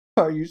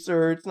Are you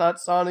sure it's not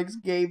Sonic's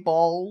gay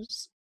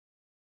balls?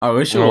 I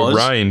wish it Oh, was.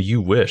 Ryan,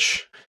 you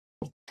wish.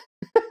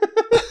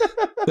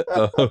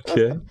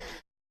 Okay.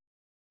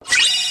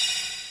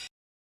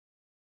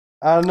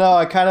 I don't know.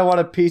 I kind of want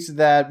a piece of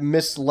that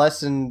Miss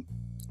Lesson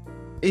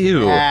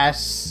Ew.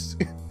 ass.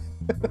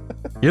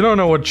 You don't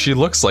know what she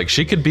looks like.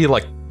 She could be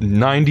like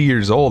 90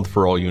 years old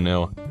for all you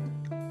know.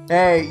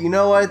 Hey, you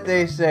know what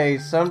they say?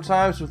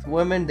 Sometimes with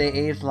women, they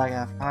age like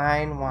a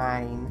fine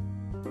wine.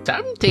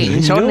 Some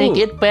things No. only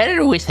get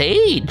better with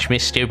age,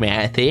 Mr.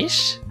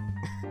 Mathis.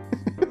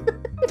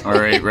 All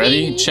right,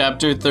 ready?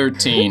 Chapter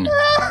 13.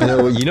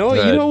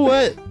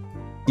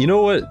 You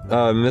know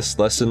what Miss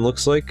Lesson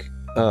looks like?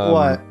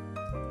 What?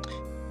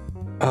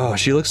 Oh,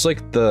 she looks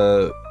like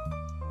the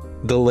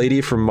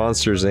lady from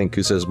Monsters Inc.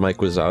 who says Mike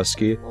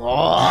Wazowski.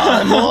 Oh,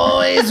 I'm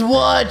always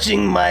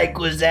watching Mike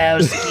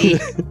Wazowski.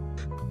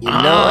 You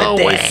know what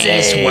they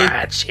say?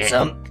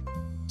 Watching.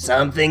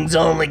 Some things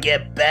only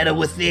get better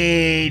with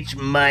age,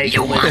 Mike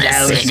You want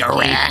a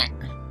cigarette?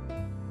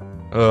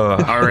 All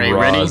right,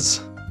 ready?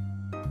 Roz.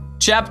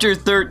 Chapter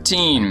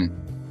 13.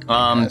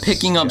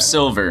 Picking up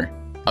silver.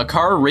 A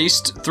car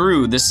raced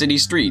through the city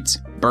streets.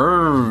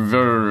 Brr,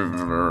 brr,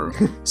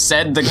 brr,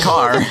 said the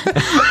car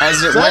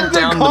as it went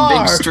down the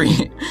big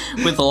street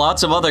with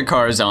lots of other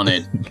cars on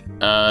it.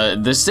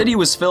 The city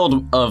was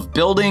filled of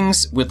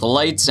buildings with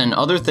lights and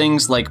other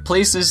things like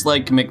places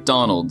like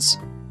McDonald's.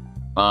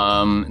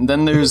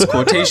 Then there's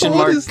quotation What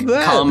mark, is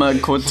that? comma,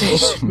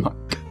 quotation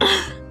mark.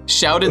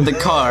 Shouted the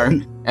car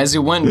as it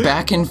went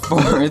back and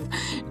forth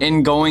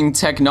in going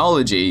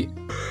technology.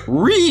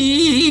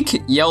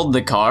 Reek! Yelled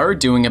the car,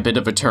 doing a bit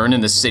of a turn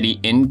in the city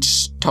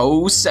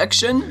tow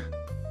section.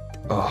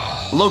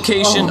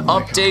 Location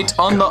update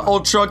on the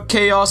Ultra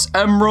Chaos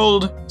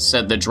Emerald,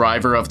 said the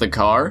driver of the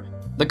car.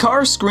 The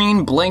car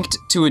screen blinked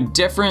to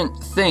different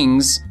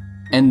things,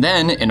 and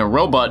then, in a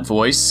robot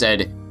voice,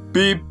 said,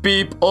 "Beep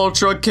beep,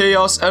 Ultra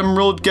Chaos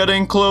Emerald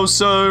getting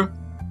closer."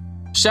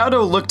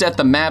 Shadow looked at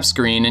the map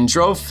screen and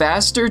drove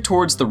faster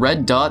towards the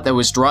red dot that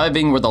was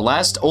driving where the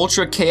last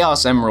Ultra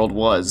Chaos Emerald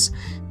was.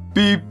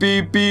 Beep,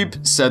 beep, beep,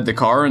 said the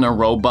car in a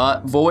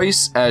robot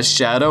voice as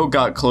Shadow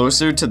got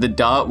closer to the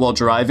dot while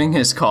driving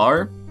his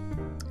car.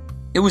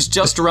 It was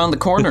just around the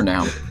corner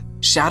now.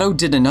 Shadow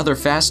did another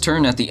fast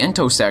turn at the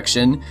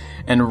intersection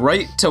and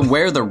right to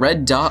where the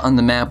red dot on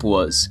the map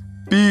was.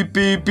 Beep,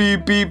 beep,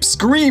 beep, beep,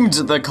 screamed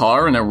the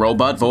car in a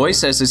robot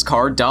voice as his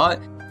car dot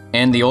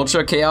and the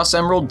Ultra Chaos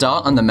Emerald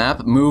dot on the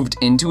map moved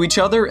into each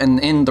other, and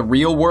in the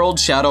real world,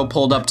 Shadow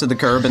pulled up to the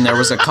curb and there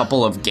was a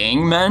couple of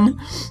gang men.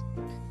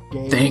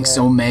 Thanks,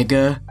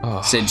 Omega,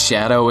 said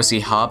Shadow as he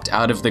hopped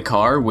out of the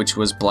car, which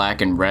was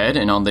black and red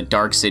and on the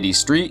dark city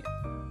street.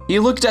 He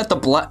looked at the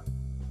black...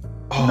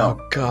 Oh,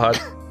 God.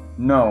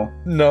 No.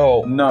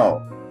 No.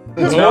 No.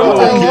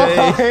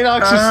 Okay. Haydock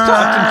just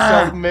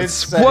stopped himself mid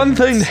It's one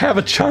thing to have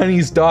a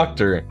Chinese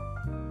doctor.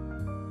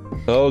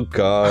 Oh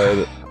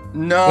God.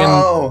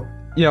 No.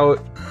 You know,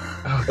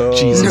 Oh,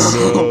 Jesus.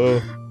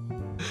 no.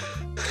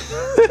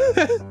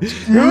 Whose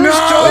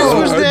choice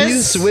was Are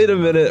this? these? Wait a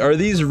minute. Are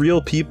these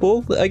real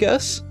people? I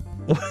guess.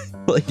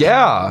 Like,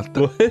 Yeah.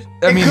 what?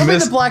 I It mean, could be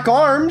Miss. the Black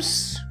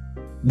Arms.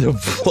 The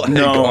black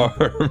No.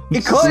 arm.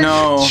 It could.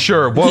 No.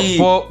 Sure,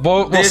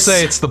 we'll this-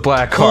 say it's the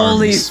Black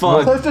Holy Arms.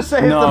 fuck. Let's just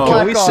say No. it's the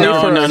Can we Black say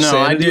Arms. for No, our no, I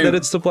sanity do. that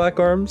it's the black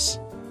arms?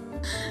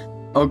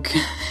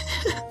 Okay.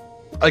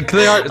 Like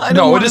they are. I don't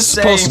No, it wanna is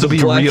say supposed to The be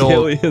black real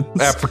aliens.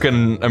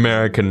 African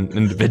American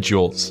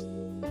individuals.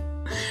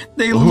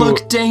 They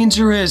look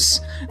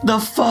dangerous. The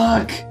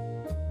fuck?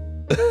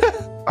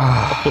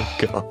 Ah,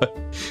 God.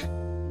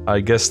 I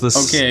guess this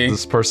Okay.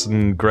 this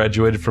person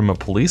graduated from a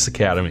police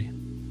academy.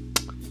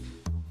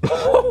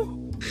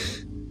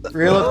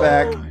 Reel it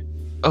back.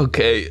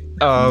 Okay.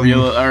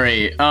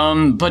 Alright,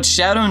 but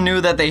Shadow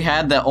knew that they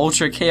had the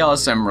Ultra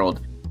Chaos Emerald.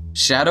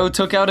 Shadow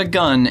took out a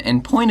gun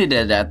and pointed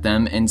it at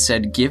them and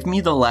said, "Give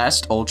me the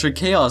last Ultra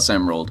Chaos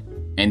Emerald."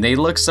 And they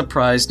looked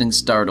surprised and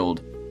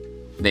startled.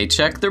 They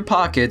checked their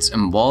pockets,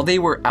 and while they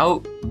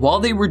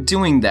were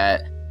doing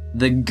that,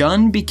 the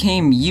gun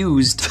became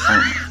used.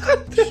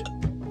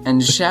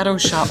 And Shadow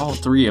shot all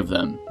three of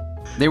them.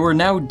 They were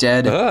now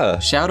dead. Ah,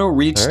 Shadow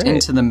reached alright.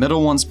 into the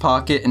middle one's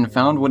pocket and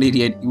found what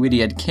he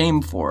had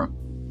came for.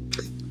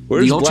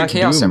 Where's the Ultra Black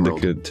Chaos Doom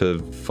Emerald. to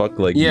fuck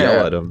like Yeah.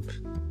 yell at him?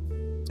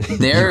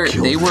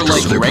 They were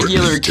like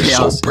regular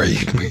chaos.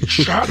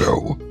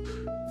 Shadow.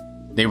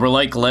 They were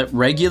like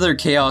regular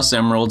chaos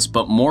emeralds,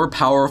 but more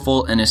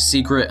powerful and a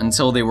secret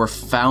until they were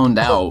found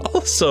out.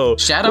 Also,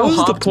 Shadow what was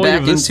the hopped point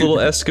back of this into-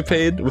 little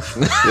escapade?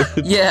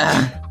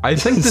 Yeah. I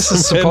think this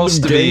is Some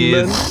supposed to be.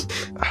 random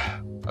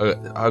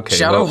Okay.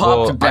 Shadow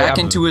well, hopped back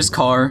into his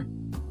car.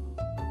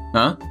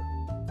 Huh?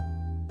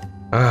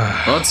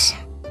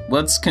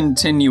 Let's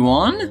continue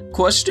on?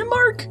 Question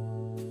mark?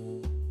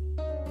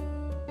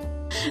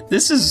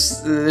 This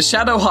is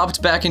Shadow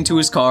hopped back into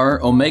his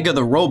car, Omega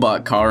the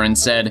robot car, and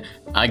said,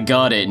 "I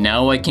got it.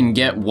 Now I can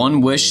get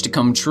one wish to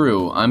come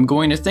true. I'm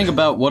going to think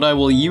about what I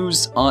will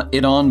use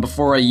it on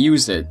before I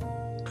use it."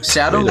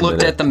 Shadow Wait a looked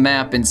minute. at the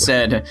map and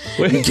said,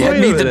 Wait, "Get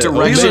wait me a the minute.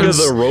 directions."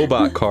 Omega the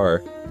robot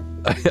car.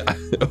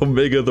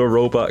 Omega the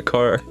robot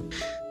car.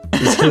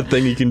 Is that a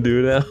thing you can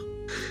do now?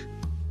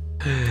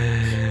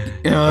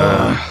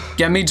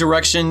 Get me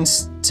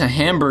directions to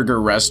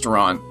hamburger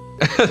restaurant.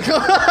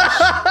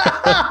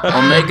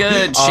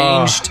 Omega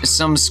changed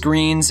some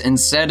screens and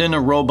said in a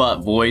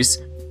robot voice,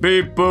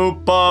 "Beep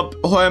boop bop,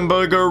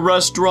 hamburger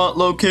restaurant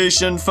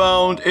location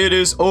found, it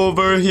is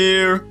over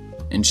here."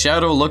 And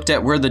Shadow looked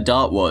at where the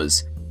dot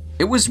was.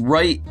 It was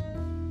right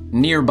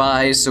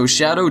nearby, so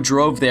Shadow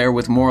drove there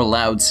with more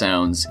loud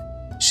sounds.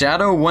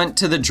 Shadow went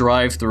to the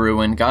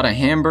drive-thru and got a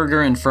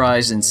hamburger and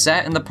fries and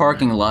sat in the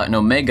parking lot in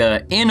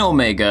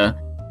Omega,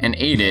 and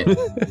ate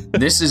it.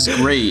 This is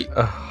great.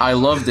 I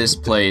love this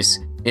place.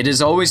 It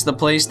is always the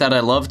place that I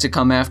love to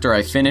come after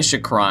I finish a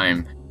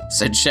crime,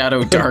 said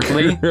Shadow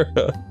darkly.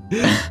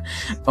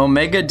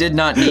 Omega did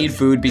not need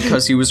food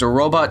because he was a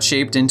robot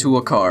shaped into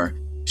a car.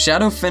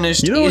 Shadow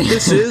finished You know what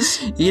this is?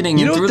 eating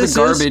You and know threw what the this is?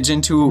 garbage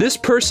into... This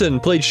person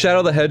played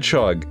Shadow the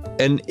Hedgehog,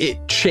 and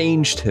it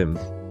changed him.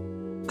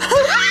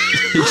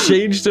 It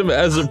changed him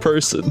as a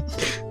person.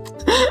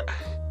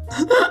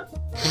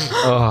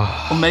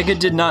 Omega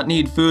did not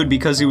need food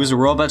because he was a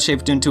robot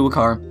shaped into a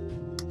car.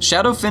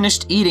 Shadow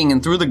finished eating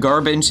and threw the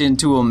garbage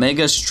into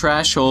Omega's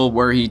trash hole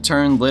where he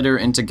turned litter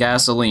into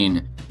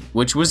gasoline,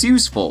 which was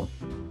useful.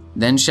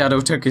 Then Shadow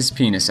took his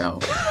penis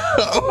out.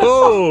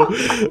 Oh!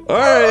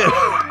 Alright!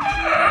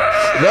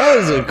 That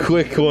was a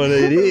quick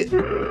 180.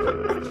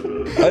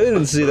 I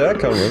didn't see that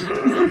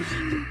coming.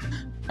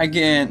 I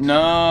can't.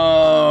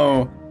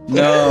 No.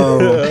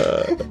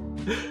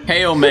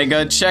 Hey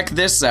Omega, check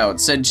this out,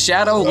 said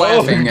Shadow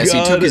laughing as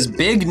he took his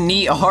big,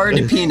 neat, hard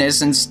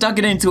penis and stuck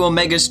it into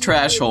Omega's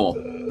trash hole.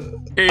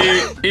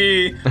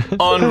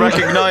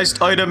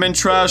 Unrecognized item in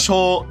trash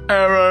hole,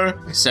 error,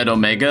 said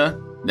Omega.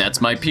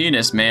 That's my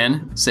penis,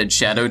 man, said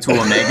Shadow to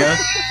Omega.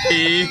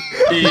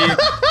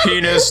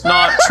 Penis,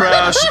 not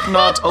trash,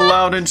 not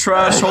allowed in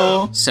trash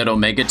hole, said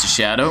Omega to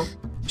Shadow.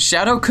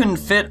 Shadow couldn't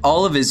fit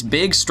all of his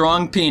big,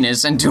 strong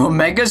penis into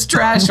Omega's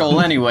trash hole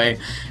anyway,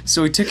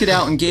 so he took it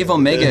out and gave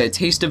Omega a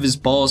taste of his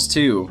balls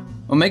too.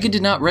 Omega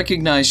did not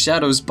recognize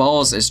Shadow's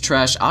balls as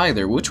trash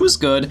either, which was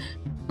good,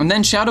 and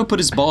then Shadow put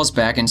his balls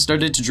back and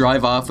started to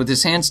drive off with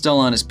his hand still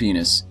on his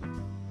penis.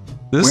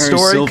 This Where is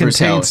story Silver's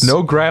contains house?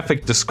 no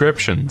graphic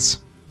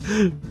descriptions.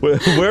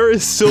 Where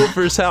is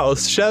Silver's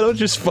house? Shadow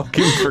just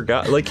fucking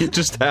forgot. Like, it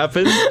just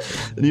happened.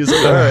 And he was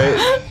like,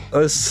 alright,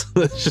 let's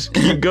just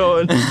keep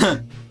going.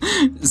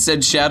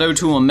 Said Shadow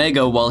to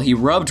Omega while he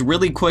rubbed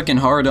really quick and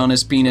hard on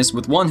his penis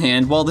with one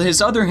hand while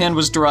his other hand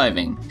was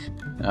driving.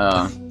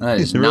 That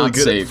is He's really not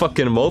good safe. at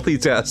fucking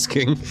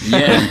multitasking.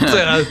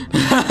 Yeah.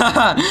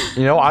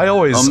 You know, I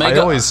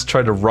Omega- always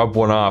try to rub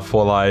one off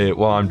while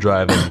I'm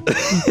driving.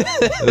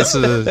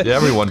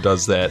 Everyone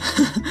does that.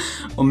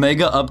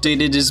 Omega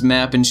updated his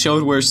map and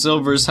showed where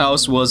Silver's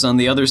house was on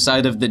the other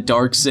side of the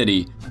dark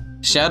city.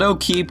 Shadow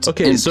kept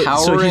Okay, so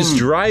empowering... he's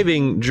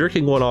driving,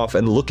 jerking one off,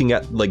 and looking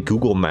at, like,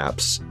 Google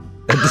Maps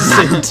at the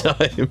same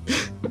time.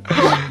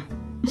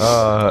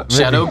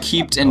 Shadow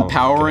kept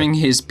empowering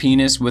his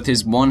penis with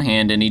his one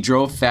hand and he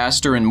drove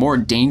faster and more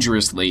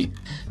dangerously.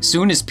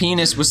 Soon his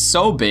penis was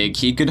so big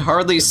he could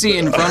hardly see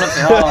in front of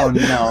him. Oh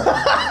no.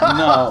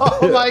 No.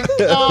 Oh my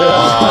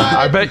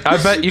god! I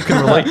bet you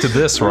can relate to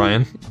this,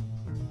 Ryan.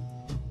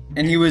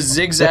 And he was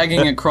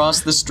zigzagging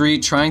across the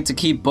street trying to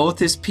keep both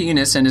his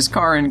penis and his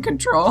car in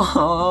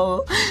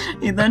control.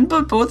 He then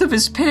put both of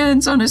his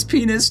hands on his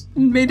penis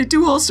and made it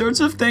do all sorts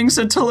of things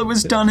until it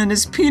was done and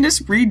his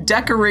penis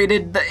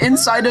redecorated the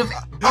inside of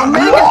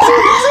Omega.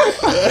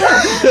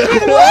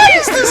 Why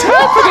is this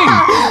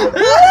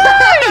happening?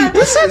 Why?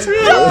 This has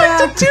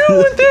nothing to do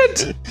with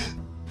it.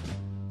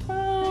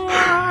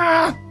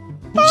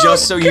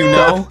 Just so you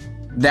know,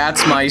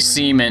 that's my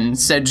semen,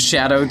 said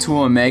Shadow to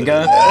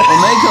Omega.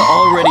 Omega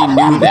already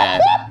knew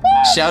that.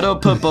 Shadow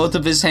put both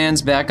of his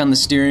hands back on the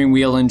steering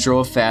wheel and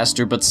drove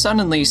faster, but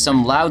suddenly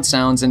some loud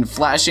sounds and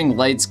flashing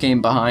lights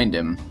came behind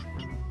him.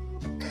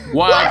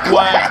 Whack,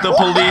 whack, the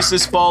police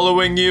is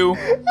following you,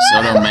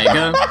 said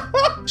Omega.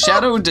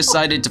 Shadow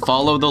decided to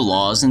follow the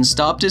laws and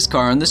stopped his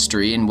car on the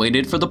street and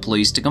waited for the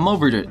police to come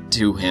over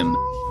to him.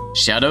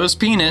 Shadow's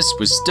penis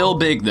was still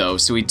big though,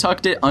 so he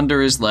tucked it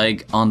under his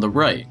leg on the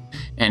right,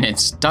 and it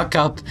stuck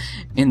up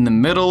in the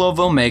middle of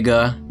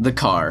Omega, the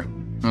car,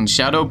 and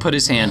Shadow put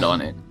his hand on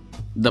it.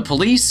 The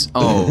police?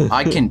 Oh,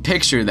 I can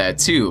picture that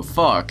too,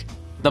 fuck.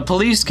 The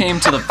police came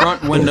to the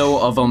front window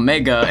of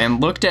Omega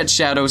and looked at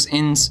Shadow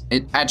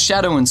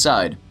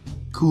inside.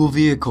 Cool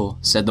vehicle,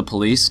 said the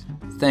police.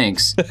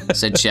 Thanks,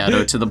 said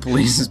Shadow to the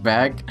police's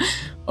back.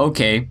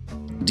 Okay,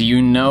 do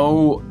you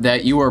know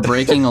that you are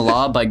breaking a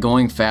law by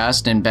going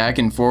fast and back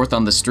and forth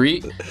on the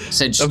street?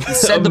 Said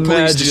the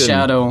police to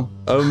Shadow.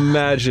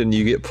 Imagine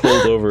you get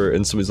pulled over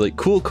and somebody's like,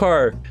 cool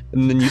car,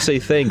 and then you say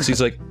thanks.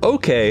 He's like,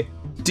 okay.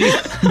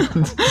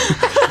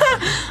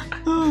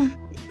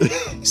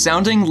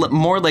 Sounding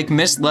more like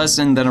Miss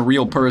Lesson than a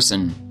real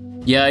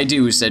person. Yeah, I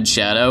do, said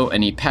Shadow,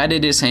 and he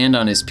patted his hand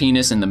on his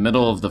penis in the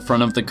middle of the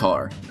front of the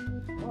car.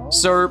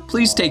 Sir,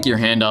 please take your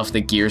hand off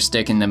the gear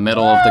stick in the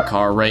middle of the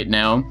car right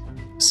now,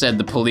 said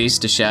the police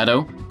to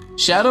Shadow.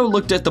 Shadow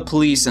looked at the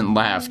police and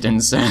laughed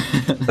and said,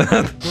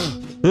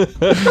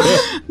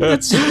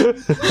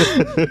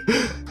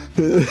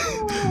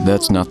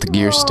 That's not the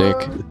gear stick.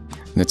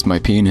 That's my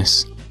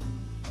penis.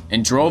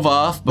 And drove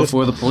off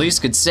before the police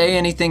could say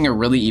anything or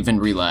really even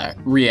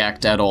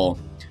react at all.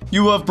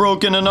 You have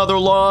broken another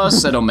law,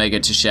 said Omega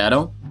to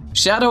Shadow.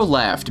 Shadow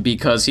laughed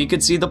because he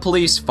could see the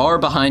police far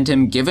behind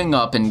him giving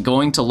up and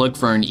going to look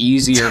for an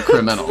easier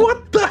criminal.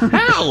 What the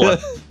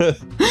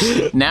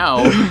hell?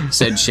 Now,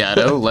 said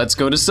Shadow, let's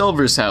go to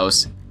Silver's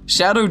house.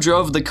 Shadow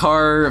drove the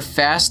car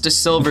fast to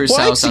Silver's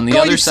Why house is he on the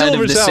going other to side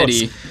of the Silver's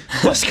city.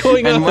 house? What's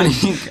going on?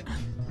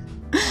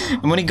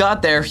 And when he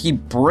got there, he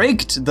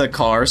braked the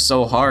car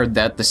so hard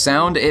that the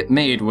sound it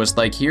made was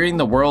like hearing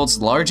the world's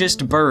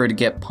largest bird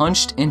get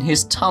punched in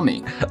his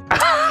tummy.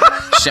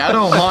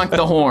 Shadow honked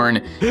the horn,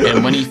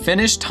 and when he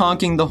finished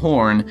honking the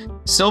horn,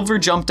 Silver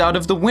jumped out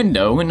of the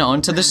window and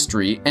onto the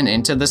street and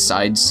into the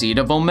side seat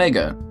of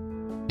Omega.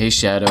 Hey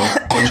Shadow,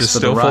 thanks for the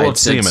still full ride, of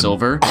said semen.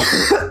 Silver.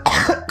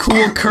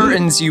 Cool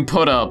curtains you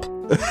put up.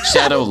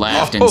 Shadow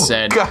laughed and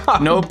said,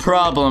 God. No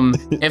problem.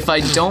 If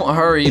I don't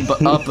hurry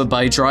up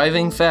by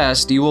driving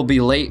fast, you will be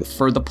late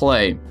for the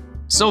play.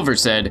 Silver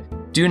said,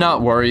 Do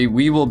not worry,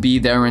 we will be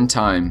there in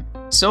time.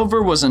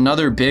 Silver was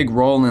another big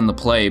role in the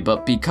play,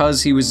 but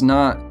he was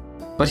not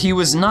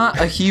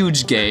a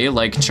huge gay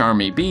like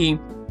Charmy B.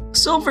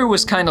 Silver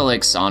was kinda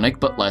like Sonic,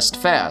 but less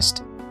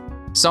fast.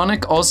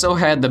 Sonic also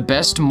had the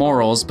best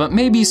morals, but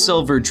maybe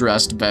Silver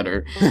dressed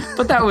better.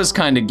 But that was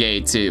kinda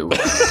gay too.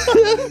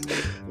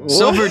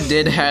 Silver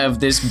did have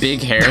this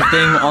big hair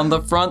thing on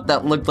the front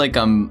that looked like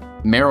a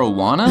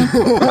marijuana.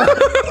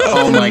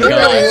 Oh my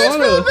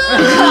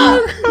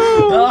god.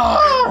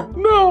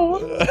 No.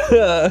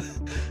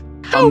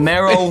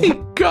 Marijuana.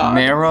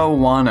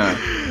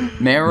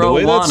 Marijuana. The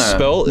way that's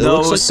spelled, it No,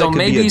 looks like so that could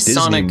maybe be a Disney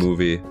Sonic.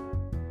 movie.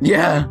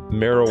 Yeah.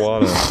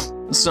 Marijuana.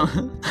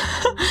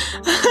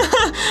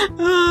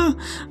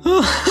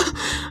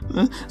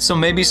 So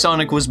maybe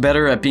Sonic was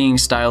better at being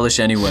stylish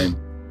anyway.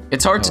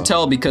 It's hard to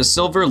tell because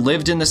Silver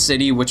lived in the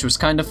city, which was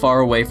kind of far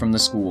away from the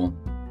school.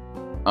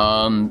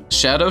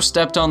 Shadow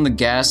stepped on the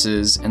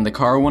gases and the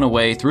car went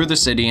away through the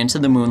city into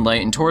the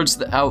moonlight and towards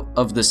the out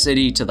of the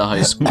city to the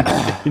high school.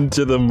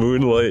 Into the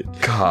moonlight.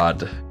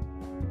 God.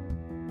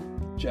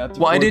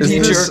 Why did he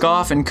Is this- jerk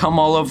off and come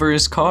all over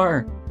his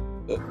car?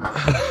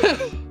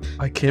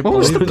 I can't What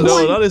was believe the this.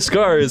 No, not his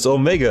car. It's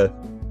Omega.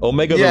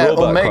 Omega Yeah, the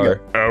robot Omega.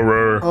 car.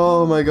 Error.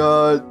 Oh my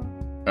god.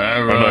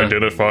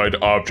 Unidentified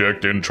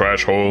object in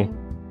trash hole.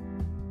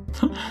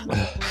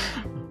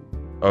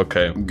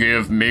 Okay.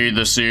 Give me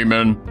the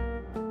semen.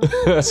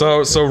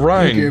 So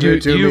Ryan, Give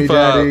it to me,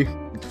 Daddy.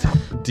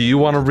 do you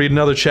want to read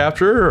another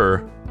chapter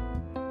or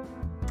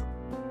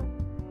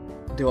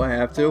Do I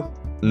have to?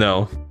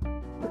 no?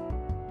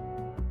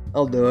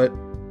 I'll do it.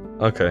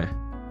 Okay.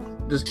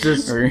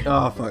 Just. Hurry.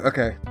 Oh fuck.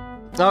 Okay.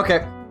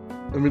 Okay.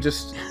 Let me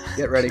just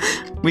get ready.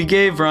 We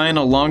gave Ryan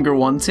a longer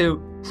one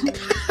too.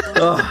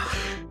 Ugh.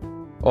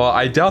 Well,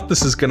 I doubt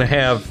this is gonna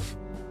have.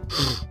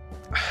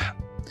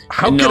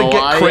 How no, could it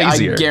get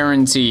crazier? I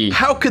guarantee.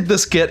 How could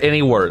this get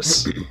any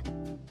worse?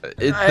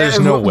 There's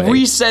no way.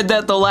 We said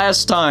that the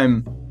last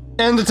time.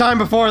 And the time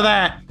before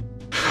that.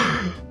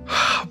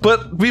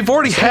 But we've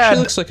already It actually had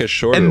looks like a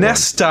shorter one.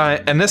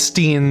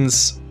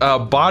 Ernestine's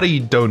body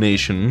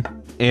donation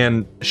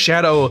and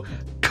Shadow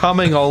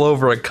coming all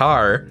over a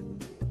car.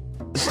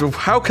 So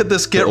how could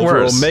this get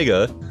Over worse?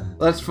 Omega.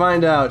 Let's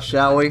find out,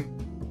 shall we?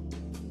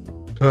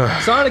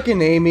 Sonic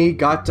and Amy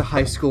got to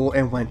high school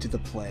and went to the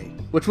play,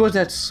 which was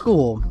at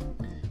school.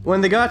 When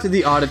they got to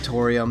the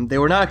auditorium, they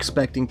were not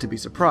expecting to be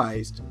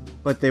surprised.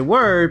 But they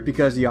were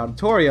because the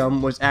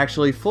auditorium was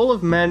actually full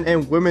of men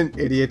and women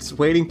idiots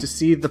waiting to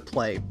see the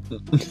play.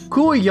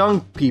 Cool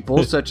young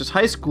people, such as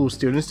high school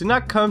students, did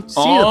not come to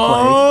see the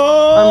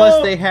play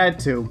unless they had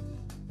to.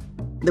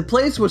 The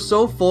place was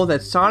so full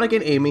that Sonic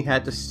and Amy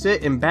had to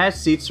sit in bad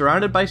seats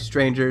surrounded by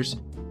strangers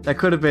that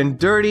could have been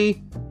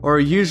dirty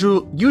or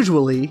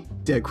usually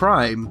did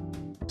crime.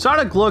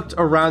 Sonic looked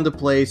around the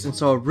place and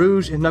saw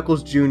Rouge and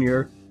Knuckles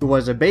Jr., who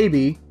was a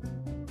baby,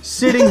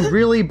 sitting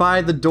really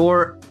by the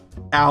door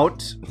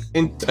out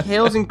in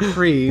Tails and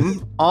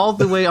Cream all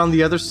the way on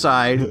the other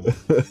side,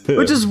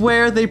 which is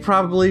where they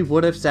probably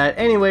would have sat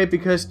anyway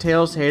because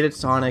Tails hated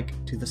Sonic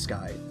to the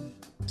sky.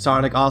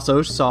 Sonic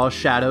also saw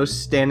Shadows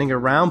standing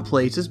around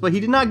places, but he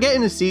did not get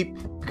in a seat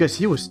because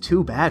he was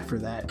too bad for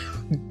that.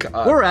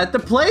 God. We're at the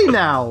play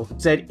now,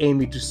 said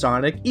Amy to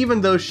Sonic, even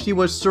though she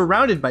was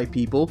surrounded by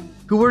people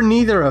who were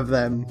neither of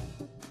them.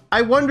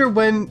 I wonder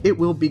when it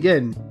will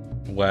begin.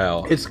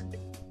 Wow.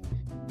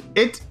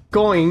 It's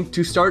going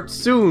to start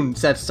soon,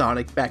 said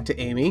Sonic back to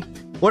Amy.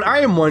 What I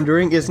am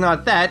wondering is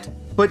not that,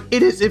 but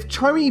it is if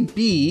Charmy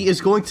B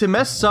is going to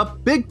mess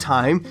up big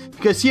time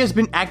because he has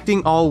been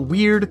acting all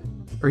weird,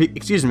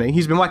 he's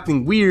been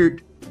acting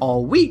weird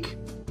all week.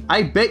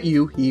 I bet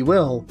you he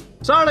will.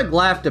 Sonic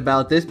laughed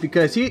about this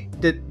because it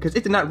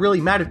did not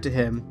really matter to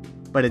him,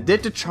 but it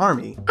did to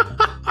Charmy.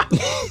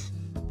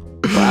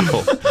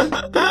 Wow.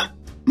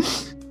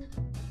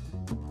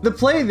 The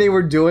play they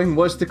were doing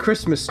was The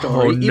Christmas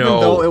Story, Oh, even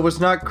no. though it was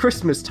not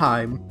Christmas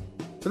time.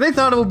 But they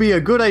thought it would be a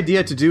good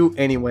idea to do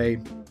anyway.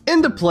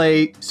 In the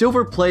play,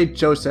 Silver played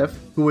Joseph,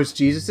 who was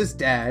Jesus'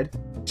 dad.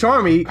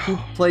 Charmy, who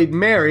played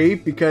Mary,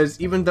 because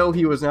even though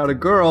he was not a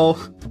girl,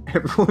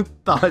 everyone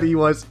thought he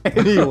was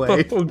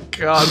anyway. Oh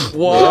God,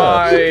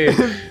 why?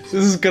 This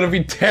is gonna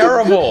be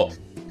terrible.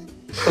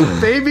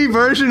 Baby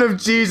version of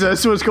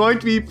Jesus was going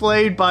to be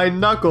played by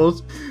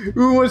Knuckles,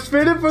 who was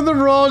fitted for the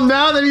role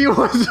now that he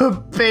was a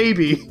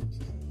baby.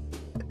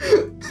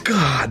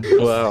 God.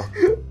 Wow.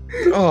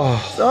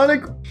 Oh.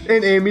 Sonic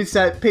and Amy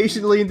sat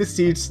patiently in the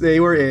seats they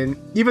were in,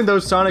 even though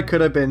Sonic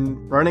could have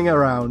been running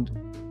around.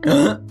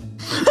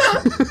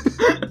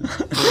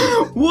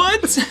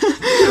 What?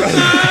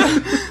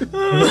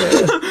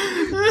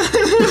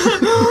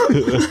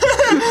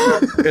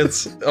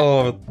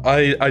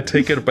 I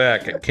take it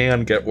back. It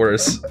can get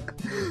worse.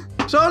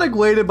 Sonic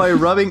waited by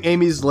rubbing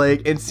Amy's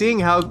leg and seeing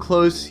how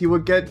close he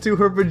would get to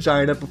her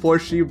vagina before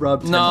she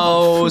rubbed him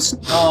off. No.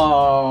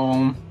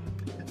 Oh.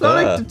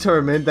 Sonic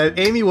determined that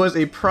Amy was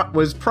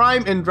was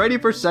prime and ready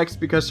for sex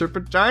because her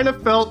vagina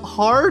felt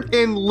hard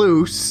and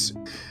loose.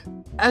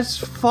 As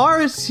far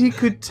as he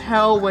could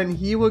tell when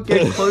he would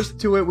get close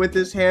to it with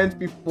his hands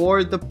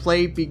before the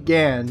play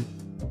began.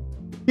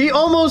 He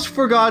almost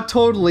forgot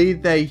totally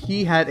that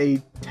he had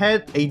a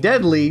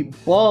deadly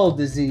ball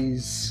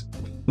disease.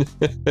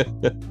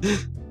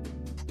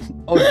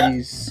 Oh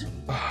jeez.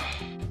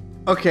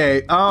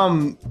 Okay,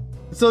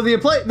 so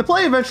the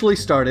play eventually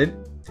started.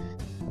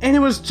 And it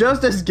was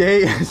just as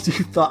gay as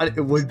you thought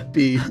it would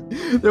be.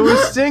 There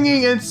was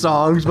singing and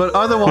songs, but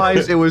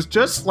otherwise it was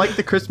just like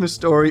The Christmas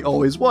Story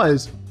always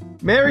was.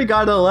 Mary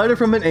got a letter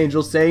from an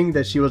angel saying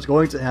that she was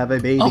going to have a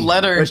baby. A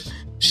letter.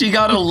 She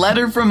got a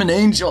letter from an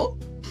angel.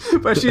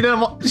 But she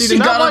didn't. She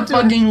got a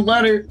fucking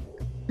letter.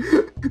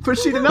 But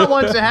she did not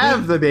want to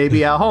have the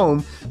baby at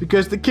home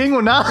because the king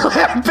would not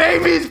let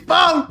babies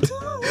vote.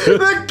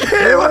 The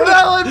king would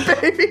not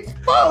let babies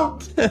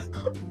vote.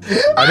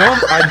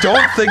 I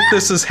don't think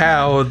this is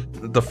how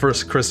the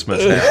first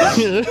Christmas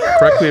happened.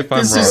 Correct me if I'm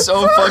This wrong. is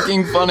so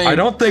fucking funny. I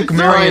don't think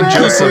Mary and Brian,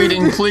 keep Joseph.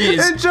 reading,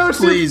 please. And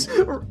Joseph Please.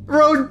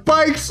 rode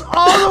bikes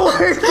all the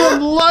way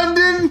from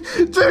London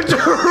to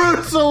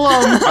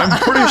Jerusalem. I'm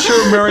pretty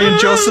sure Mary and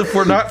Joseph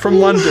were not from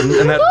London,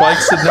 and that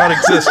bikes did not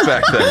exist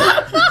back then.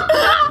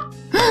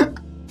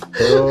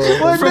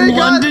 When From they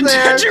got London to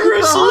there,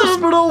 Jerusalem. the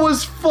hospital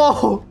was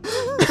full.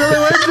 So they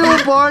went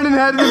to a barn and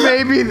had the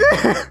baby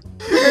there.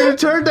 And it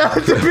turned out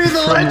to be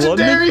the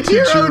legendary London to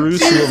hero Jerusalem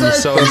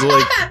Jesus. sounds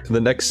like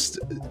the next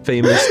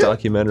famous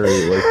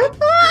documentary. Like,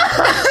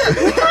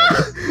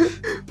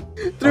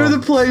 Through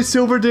the play,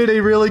 Silver did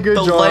a really good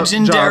The job.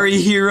 legendary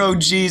hero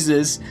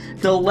Jesus.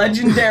 The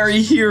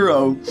legendary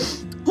hero.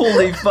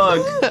 Holy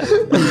fuck.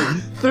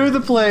 Through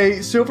the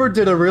play, Silver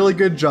did a really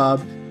good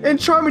job, and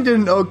Charmy did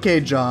an okay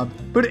job.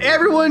 But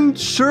everyone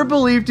sure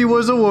believed he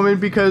was a woman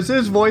because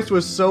his voice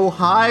was so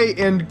high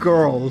and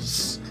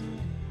girls.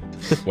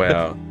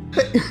 Wow.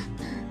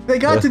 They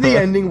got to the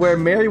ending where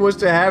Mary was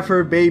to have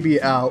her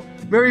baby out.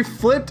 Mary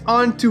flipped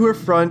onto her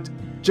front.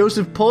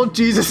 Joseph pulled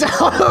Jesus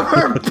out of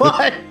her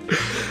butt,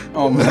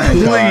 Oh my gosh.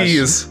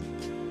 Please.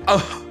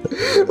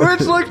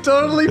 which looked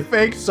totally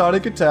fake,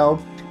 Sonic could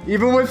tell,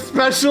 even with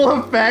special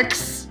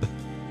effects.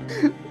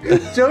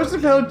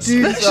 Joseph held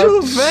Jesus Special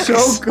up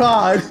effects? so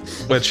God,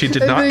 Which he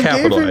did And not they gave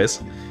him-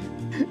 capitalize.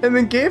 and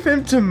then gave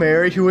him to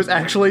Mary, who was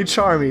actually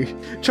Charmy.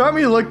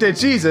 Charmy looked at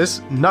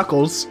Jesus,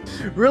 Knuckles,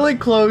 really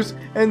close,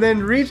 and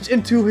then reached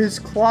into his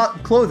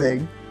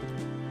clothing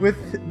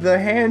with the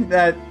hand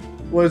that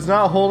was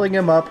not holding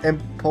him up and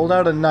pulled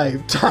out a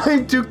knife.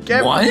 Time to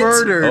get What?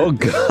 murdered, oh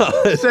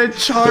god. said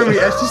Charmy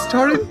as he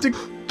started to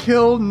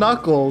kill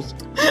Knuckles.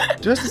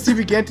 Just as he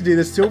began to do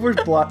this, Silver's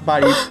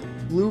body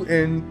flew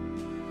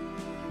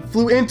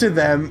into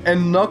them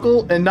and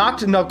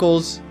knocked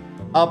Knuckles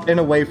up and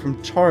away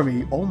from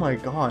Charmy. Oh my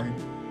god.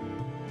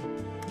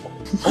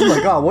 Oh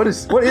my god, what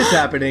is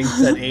happening?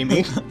 Said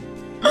Amy.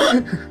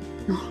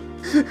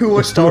 Who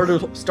was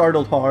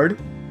startled hard.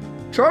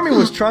 Charmy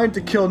was trying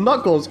to kill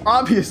Knuckles,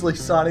 obviously,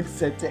 Sonic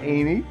said to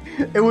Amy.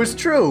 It was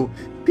true.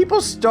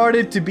 People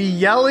started to be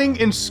yelling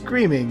and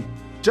screaming.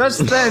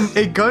 Just then,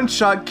 a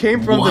gunshot came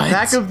from the What?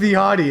 back of the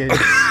audience.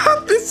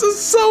 This is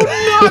so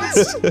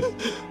nuts.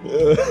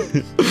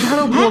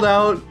 Shadow pulled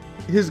out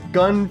his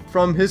gun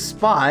from his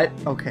spot,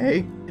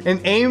 okay, and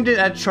aimed it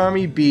at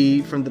Charmy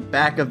B from the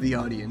back of the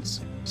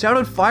audience.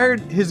 Shadow fired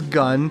his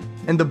gun,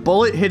 and the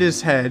bullet hit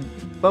his head,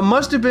 but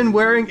must have been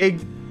wearing a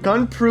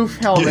gun-proof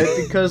helmet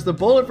because the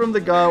bullet from the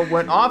gun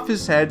went off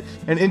his head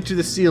and into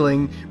the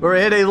ceiling, where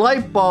it hit a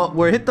light,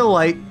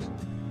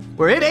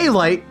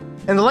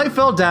 and the light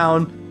fell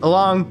down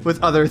along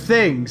with other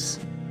things.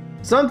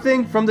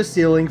 Something from the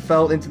ceiling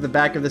fell into the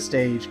back of the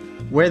stage,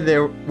 where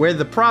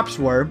the props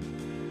were,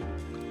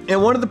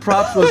 and one of the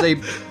props was a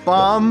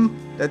bomb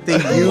that they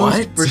used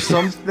What? for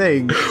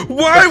something.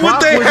 Why The would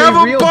prop they was have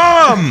a real-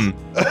 bomb?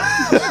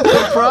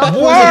 The prop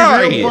was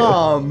Why? a real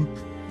bomb.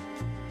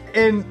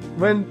 And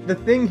when the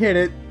thing hit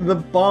it, the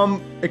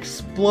bomb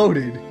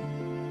exploded.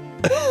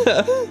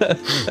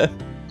 The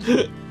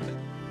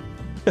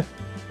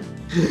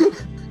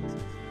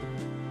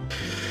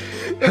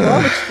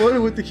bomb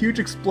exploded with a huge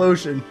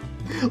explosion,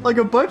 like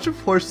a bunch of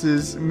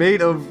horses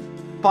made of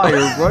fire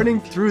running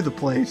through the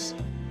place.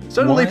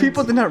 Suddenly,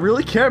 people did not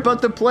really care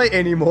about the play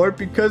anymore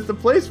because the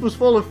place was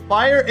full of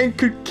fire and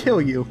could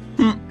kill you.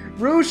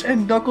 Rouge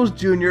and Knuckles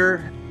Jr.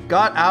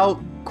 got out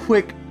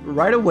quick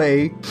right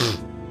away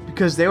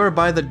because they were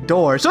by the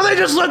door, so they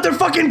just let their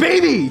fucking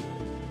baby!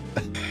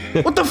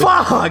 What the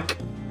fuck?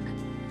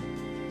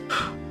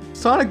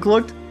 Sonic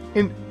looked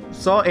and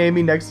saw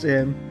Amy next to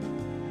him,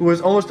 who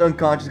was almost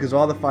unconscious because of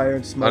all the fire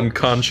and smoke.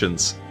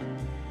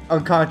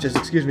 Unconscious,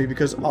 excuse me,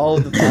 because all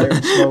of the fire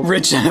and smoke.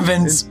 Rich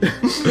Evans.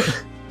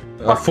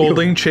 a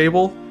folding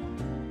table.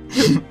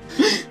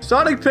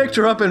 Sonic picked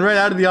her up and ran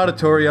out of the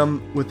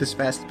auditorium with his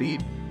fast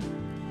speed.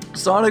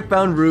 Sonic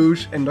found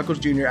Rouge and Knuckles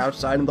Jr.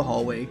 outside in the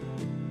hallway,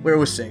 where it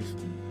was safe.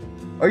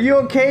 Are you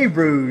okay,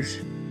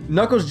 Rouge?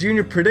 Knuckles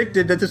Jr.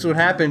 predicted that this would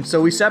happen,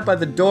 so we sat by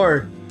the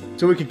door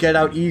so we could get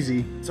out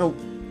easy. So,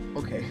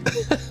 okay.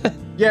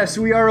 Yes,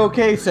 we are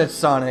okay, said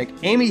Sonic.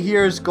 Amy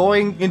here is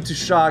going into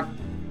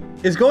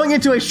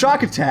a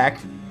shock attack,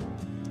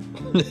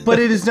 but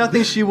it is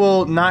nothing she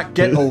will not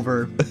get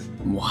over.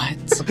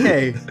 What?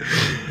 Okay.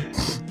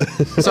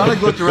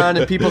 Sonic looked around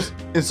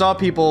and saw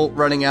people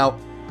running out,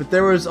 but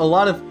there was a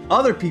lot of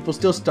other people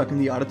still stuck in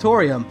the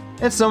auditorium,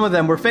 and some of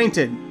them were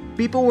fainted.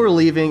 People were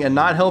leaving and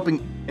not helping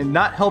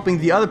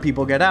the other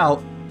people get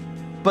out,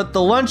 but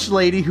the lunch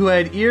lady who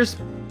had ears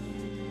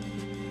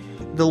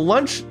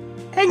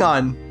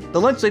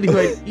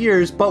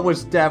but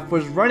was deaf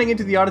was running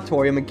into the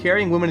auditorium and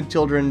carrying women and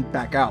children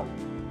back out.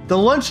 The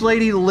lunch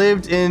lady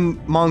lived in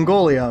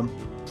Mongolia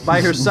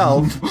by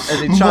herself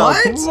as a child.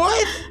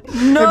 What?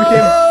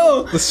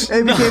 No!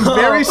 And became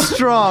very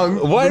strong.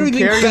 Why are we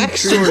getting carrying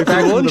backstory trees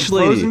back for to lunch the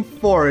lady? frozen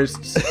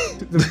forests,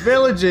 the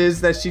villages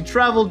that she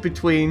traveled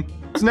between,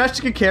 so now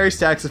she could carry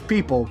stacks of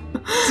people.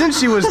 Since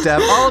she was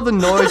deaf, all of the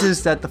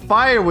noises that the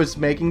fire was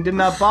making did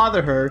not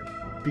bother her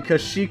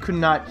because she could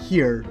not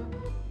hear.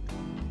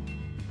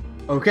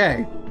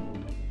 Okay.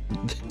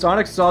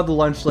 Sonic saw the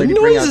lunch lady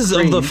bring out Noises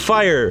cream. of the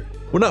fire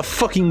will not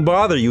fucking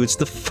bother you. It's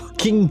the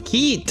fucking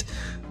heat.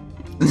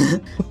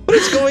 What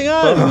is going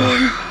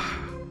on?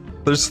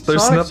 There's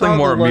Sonic saw nothing the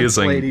more lunch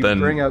lady amusing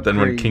bring out than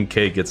when cream. King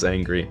K gets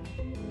angry.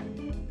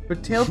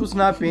 But Tails was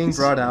not being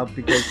brought out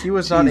because he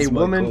was not a Jeez,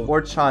 woman Michael.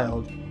 or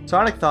child.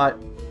 Sonic thought,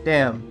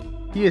 damn,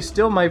 he is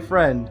still my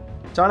friend.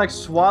 Sonic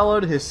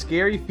swallowed his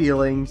scary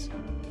feelings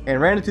and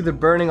ran into the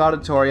burning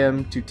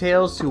auditorium to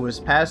Tails, who was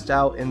passed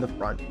out in the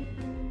front.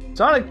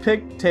 Sonic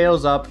picked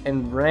Tails up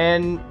and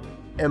ran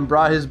and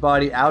brought his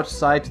body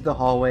outside to the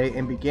hallway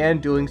and began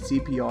doing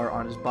CPR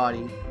on his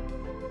body.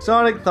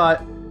 Sonic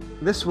thought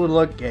this would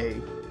look gay,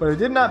 but it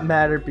did not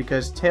matter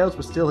because Tails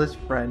was still his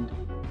friend.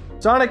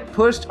 Sonic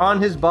pushed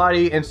on his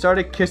body and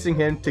started kissing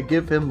him to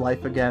give him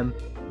life again.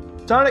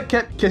 Sonic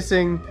kept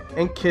kissing,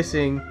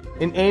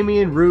 and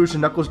Amy and Rouge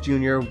and Knuckles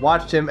Jr.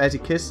 watched him as he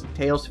kissed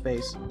Tails'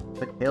 face,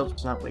 but Tails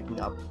was not waking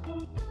up.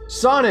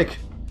 Sonic,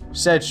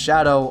 said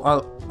Shadow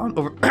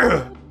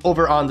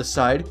over on the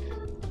side.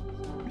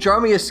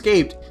 Charmy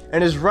escaped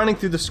and is running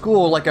through the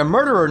school like a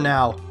murderer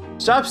now.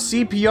 Stop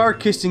CPR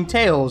kissing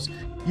Tails.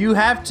 You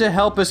have to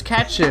help us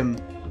catch him.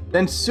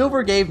 Then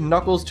Silver gave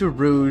Knuckles to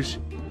Rouge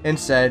and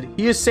said,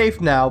 he is safe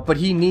now, but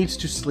he needs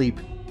to sleep.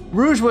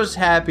 Rouge was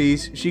happy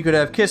she could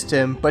have kissed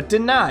him, but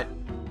did not.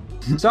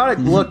 Sonic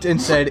looked and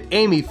said,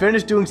 Amy,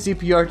 finish doing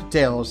CPR to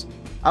Tails.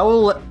 I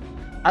will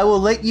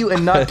let you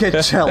and not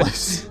get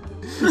jealous.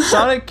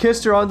 Sonic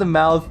kissed her on the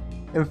mouth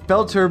and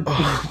felt her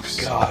boobs.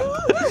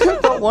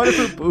 Felt one of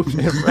her boobs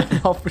and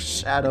ran off with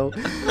Shadow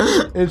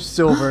and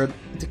Silver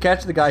to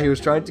catch the guy who was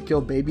trying to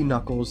kill baby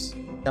Knuckles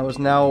that was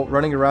now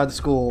running around the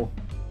school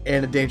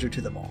and a danger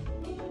to them all.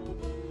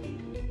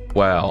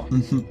 Wow.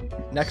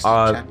 Next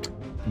chapter.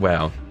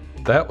 Wow.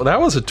 That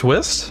was a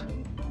twist.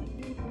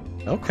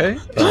 Okay.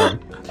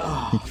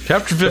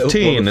 Chapter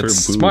 15. her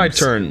It's my boobs.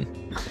 turn.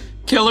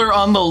 Killer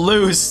on the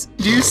loose.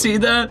 Do you see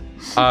that?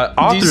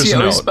 Author's see how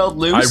he note. spelled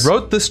loose? I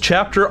wrote this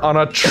chapter on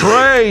a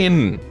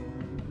train.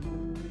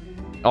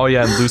 Oh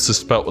yeah, and loose is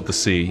spelled with the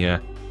C. Yeah.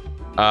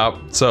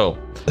 So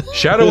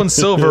Shadow and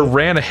Silver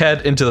ran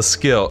ahead into the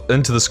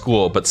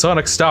school, but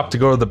Sonic stopped to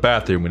go to the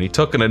bathroom, and he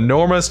took an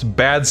enormous,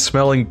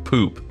 bad-smelling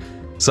poop.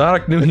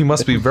 Sonic knew he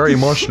must be very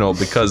emotional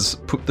because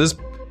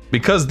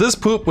this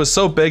poop was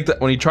so big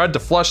that when he tried to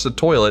flush the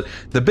toilet,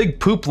 the big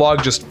poop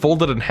log just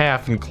folded in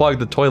half and clogged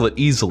the toilet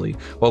easily,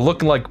 while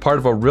looking like part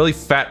of a really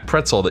fat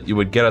pretzel that you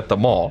would get at the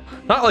mall,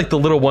 not like the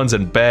little ones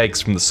in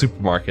bags from the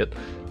supermarket.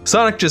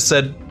 Sonic just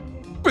said,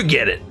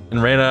 "Forget it,"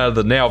 and ran out of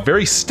the now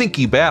very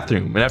stinky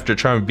bathroom, and after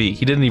Charmy B,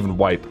 he didn't even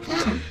wipe.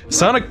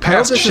 Sonic I hope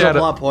passed this is a Shadow.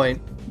 plot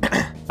point.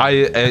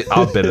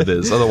 I'll bet it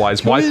is.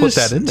 Otherwise, why Can we put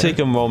that just in there? Take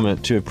a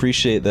moment to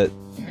appreciate that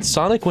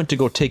Sonic went to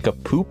go take a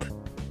poop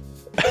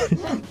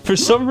for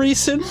some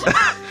reason.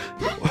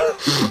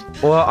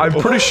 Well, I'm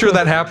pretty sure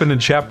that happened in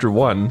chapter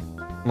 1.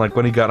 Like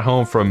when he got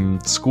home from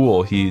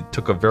school, he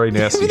took a very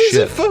nasty There's a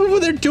shit. phone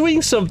when they're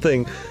doing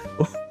something.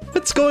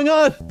 What's going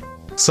on?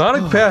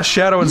 Sonic passed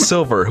Shadow and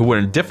Silver, who were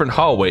in different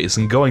hallways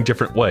and going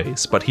different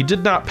ways, but he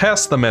did not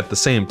pass them at the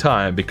same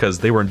time because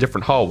they were in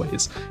different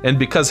hallways, and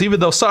because even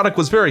though Sonic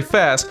was very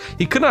fast,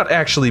 he could not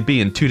actually be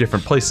in two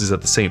different places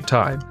at the same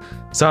time.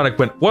 Sonic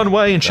went one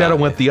way and Shadow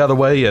went the other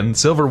way, and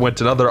Silver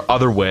went another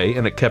other way,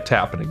 and it kept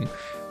happening.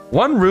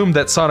 One room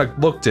that Sonic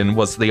looked in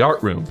was the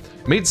art room.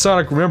 It made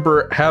Sonic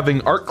remember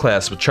having art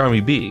class with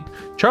Charmy B.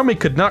 Charmy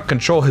could not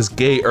control his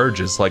gay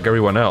urges like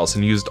everyone else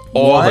and used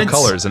all the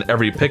colors in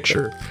every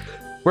picture.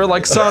 Where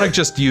like Sonic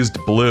just used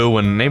blue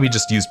and maybe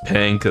just used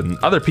pink, and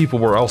other people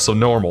were also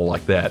normal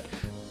like that.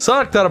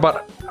 Sonic thought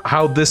about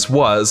how this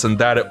was and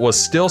that it was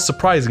still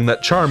surprising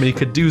that Charmy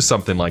could do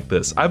something like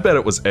this. I bet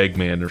it was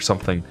Eggman or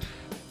something.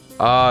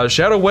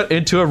 Shadow went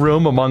into a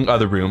room among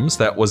other rooms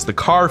that was the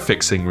car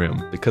fixing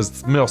room,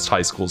 because most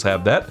high schools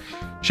have that.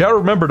 Shadow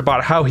remembered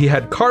about how he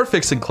had car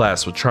fixing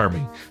class with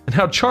Charmy, and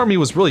how Charmy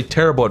was really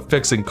terrible at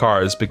fixing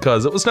cars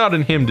because it was not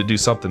in him to do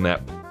something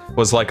that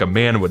was like a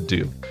man would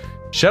do.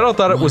 Shadow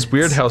thought it was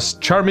weird how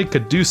Charmy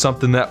could do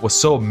something that was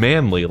so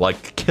manly,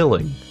 like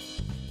killing.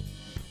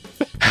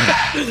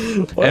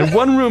 And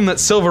one room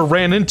that Silver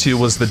ran into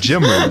was the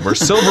gym room, where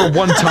Silver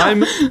one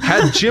time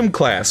had gym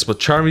class with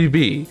Charmy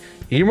B.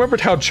 He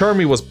remembered how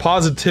Charmy was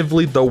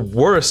positively the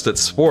worst at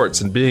sports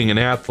and being an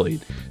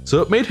athlete,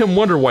 so it made him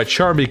wonder why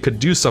Charmy could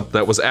do something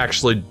that was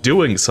actually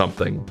doing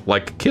something,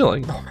 like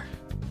killing.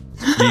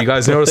 You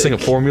guys noticing a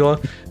formula?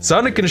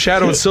 Sonic and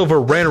Shadow and Silver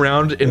ran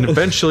around, and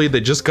eventually they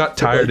just got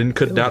tired and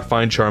could not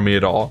find Charmy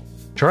at all.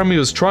 Charmy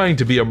was trying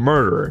to be a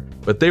murderer,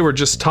 but they were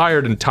just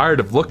tired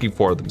of looking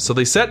for them, so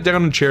they sat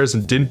down in chairs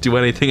and didn't do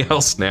anything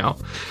else now.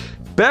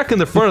 Back in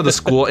the front of the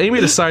school,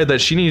 Amy decided that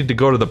she needed to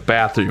go to the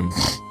bathroom.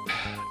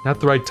 Not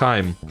the right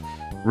time.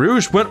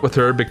 Rouge went with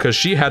her because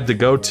she had to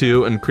go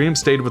too, and Cream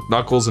stayed with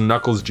Knuckles and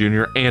Knuckles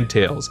Jr. and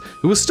Tails,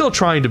 who was still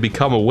trying to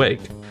become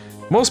awake.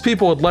 Most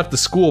people had left the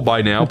school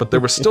by now, but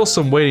there was still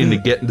some waiting to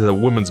get into the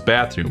women's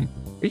bathroom.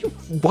 Are you—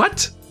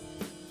 what?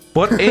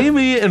 But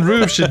Amy and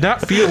Rouge did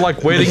not feel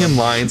like waiting in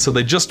line, so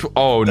they just—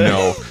 oh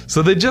no.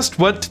 So they just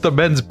went to the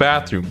men's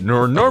bathroom.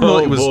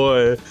 Normally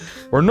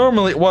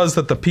it was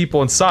that the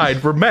people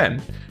inside were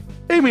men.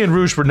 Amy and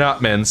Rouge were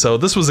not men, so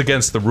this was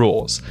against the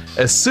rules.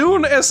 As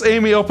soon as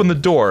Amy opened the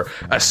door,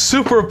 a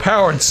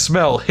super-powered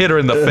smell hit her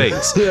in the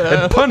face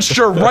and punched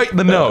her right in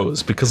the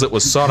nose because it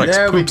was Sonic's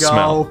poop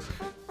smell.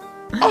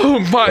 Oh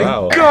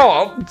my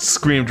god!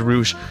 Screamed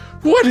Rouge.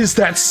 What is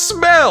that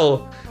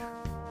smell?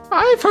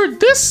 I've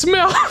heard this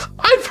smell.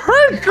 I've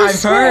heard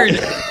this smell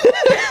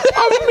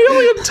a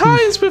million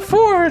times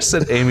before,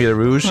 said Amy to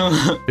Rouge,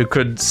 who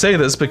could say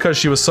this because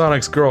she was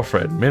Sonic's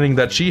girlfriend, meaning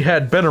that she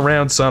had been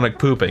around Sonic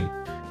pooping.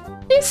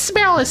 This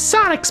smell is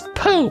Sonic's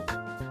poop.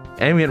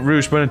 Amy and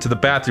Rouge went into the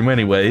bathroom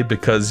anyway,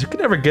 because you can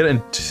never get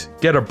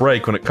a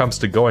break when it comes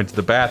to going to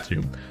the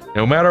bathroom.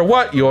 No matter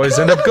what, you always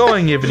end up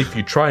going, even if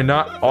you try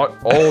not all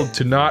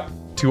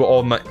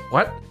night.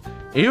 What?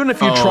 Even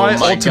if you try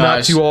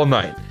not to all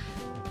night.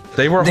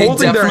 They were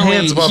holding their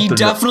hands above their— He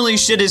definitely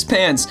shit his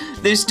pants.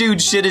 This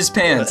dude shit his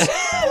pants.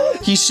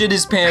 He shit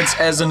his pants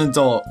as an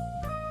adult.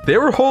 They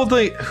were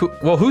holding—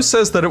 well, who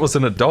says that it was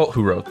an adult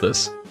who wrote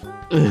this?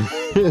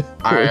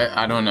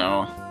 I don't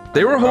know.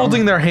 They were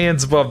holding their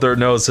hands above their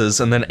noses,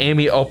 and then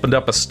Amy opened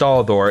up a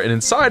stall door, and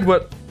inside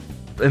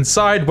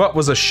what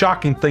was a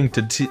shocking thing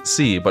to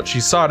see, but she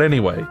saw it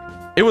anyway.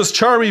 It was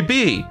Charmy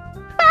B.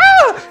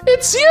 Ah!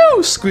 It's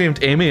you!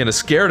 Screamed Amy in a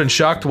scared and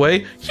shocked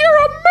way. You're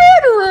a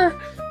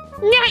murderer!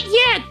 Not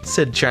yet,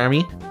 Said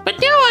Charmy. but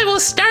now I will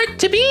start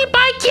to be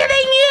by killing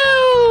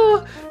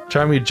you!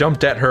 Charmy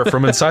jumped at her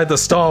from inside the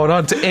stall and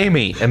onto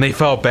Amy, and they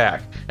fell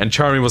back. And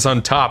Charmy was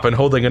on top and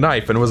holding a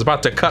knife and was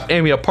about to cut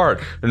Amy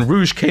apart, and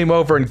Rouge came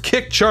over and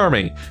kicked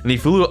Charmy, and he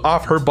flew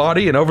off her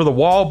body and over the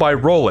wall by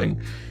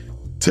rolling.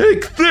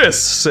 Take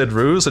this, said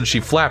Rouge, and she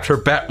flapped her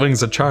bat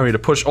wings at Charmy to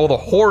push all the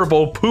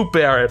horrible poop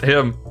air at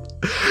him.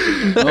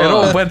 It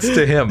all went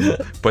to him.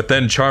 But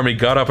then Charmy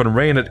got up and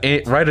ran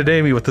right at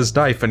Amy with his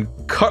knife and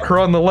cut her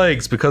on the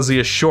legs because he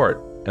is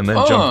short, and then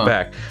jumped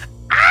back.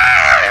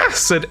 Ah!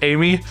 Said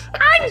Amy.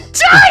 I'm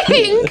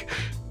dying!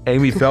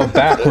 Amy fell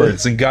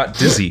backwards and got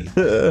dizzy.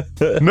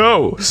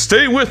 No,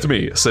 stay with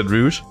me, said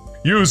Rouge.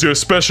 Use your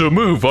special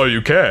move while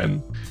you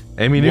can.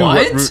 Amy knew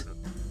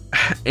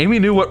Amy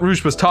knew what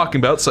Rouge was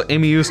talking about, so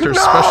Amy used her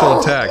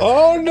special attack.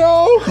 Oh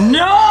no!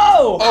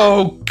 No!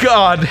 Oh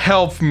God,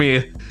 help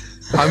me.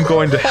 I'm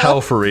going to hell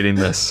for reading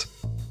this.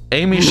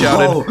 Amy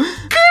shouted,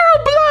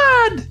 Girl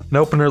blood! And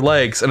opened her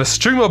legs, and a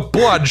stream of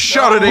blood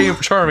shot at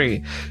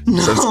Charmy.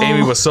 Since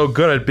Amy was so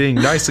good at being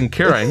nice and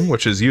caring,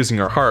 which is using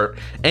her heart,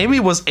 Amy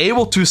was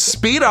able to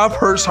speed up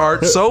her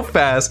heart so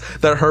fast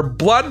that her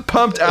blood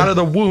pumped out of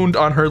the wound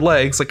on her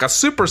legs like a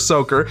super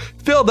soaker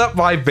filled up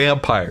by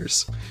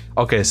vampires.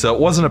 Okay, so it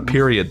wasn't a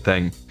period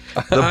thing.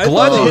 The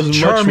blood hit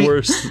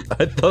Charmy.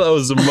 I thought that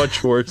was a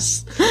much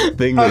worse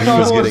thing that he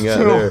was getting at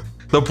there.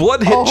 The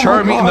blood hit Oh my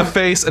Charmy in the God.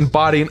 face and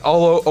body and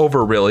all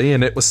over, really,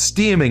 and it was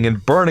steaming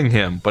and burning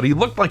him, but he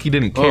looked like he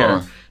didn't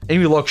care. Oh.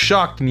 Amy looked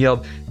shocked and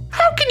yelled,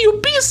 "How can you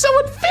be so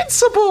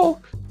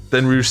invincible?"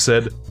 Then Rouge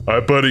said,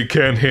 "I bet he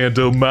can't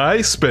handle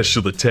my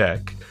special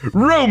attack.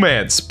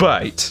 Romance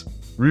bite."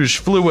 Rouge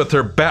flew with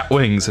her bat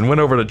wings and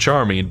went over to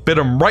Charmy and bit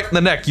him right in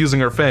the neck using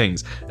her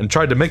fangs and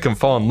tried to make him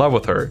fall in love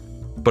with her,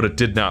 but it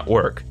did not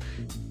work.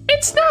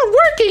 "It's not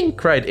working!"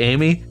 cried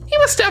Amy. "He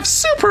must have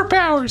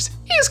superpowers!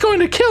 He's going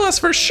to kill us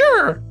for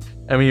sure!"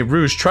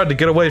 Rouge tried to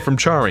get away from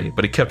Charmy,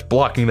 but he kept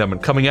blocking them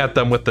and coming at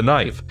them with the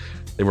knife.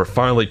 They were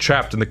finally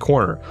trapped in the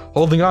corner,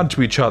 holding on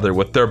to each other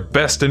with their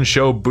best in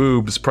show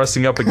boobs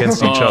pressing up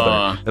against each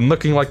other and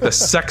looking like the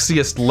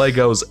sexiest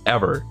Legos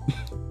ever.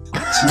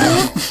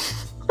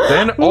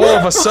 Then all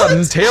of a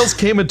sudden, Tails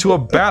came into a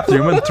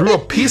bathroom and threw a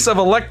piece of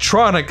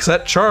electronics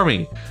at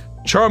Charmy.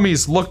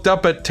 Charmy's looked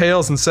up at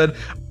Tails and said,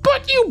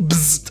 "But you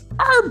bzzzt,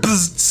 are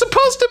bzzzt,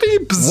 supposed to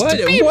be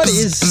bzzzt, What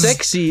is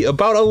sexy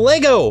about a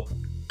Lego?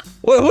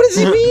 What does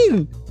he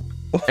mean?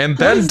 and What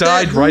then does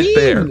died that right mean?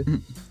 there.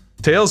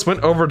 Tails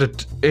went over to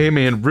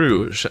Amy and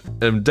Rouge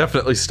and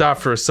definitely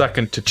stopped for a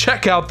second to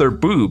check out their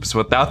boobs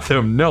without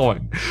them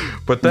knowing,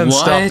 but then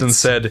stopped and What?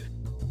 said,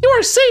 "You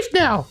are safe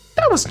now.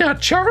 That was not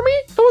Charmy.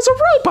 It was a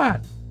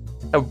robot."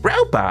 "A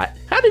robot?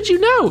 How did you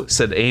know?"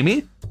 said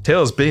Amy.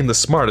 Tails, being the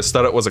smartest,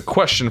 thought it was a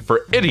question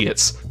for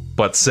idiots,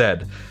 but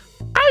said,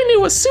 "I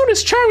knew as soon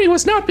as Charmy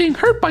was not being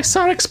hurt by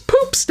Sonic's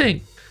poop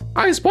stink.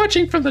 I was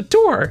watching from the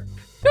door.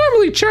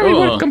 Normally Charmy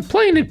would have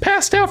complained and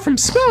passed out from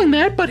smelling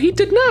that, but he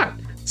did not.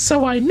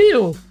 So I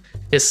knew.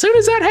 As soon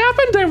as that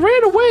happened, I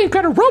ran away and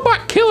got a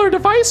robot killer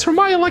device for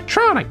my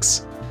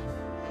electronics."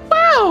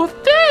 "Wow,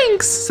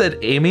 thanks," said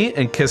Amy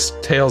and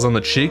kissed Tails on the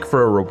cheek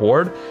for a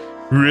reward.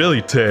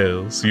 "Really,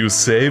 Tails, you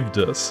saved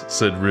us,"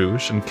 said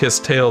Rouge and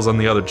kissed Tails on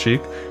the other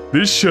cheek.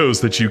 "This shows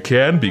that you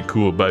can be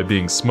cool by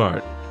being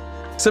smart.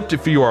 Except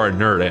if you are a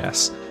nerd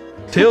ass."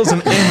 Tails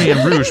and Amy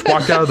and Rouge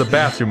walked out of the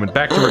bathroom and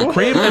back to where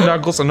Cream and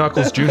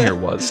Knuckles Jr.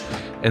 was.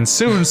 And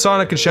soon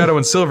Sonic and Shadow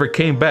and Silver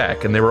came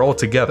back and they were all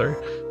together.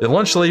 The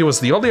lunch lady was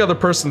the only other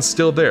person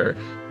still there,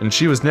 and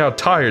she was now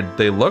tired,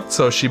 they looked,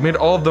 so she made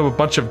all of them a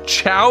bunch of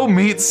chow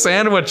meat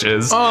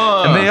sandwiches,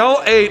 and they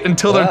all ate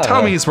until their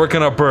tummies were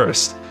gonna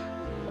burst.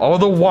 All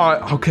the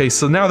while, okay,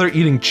 so now they're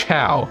eating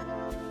chow.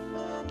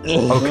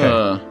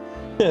 Okay.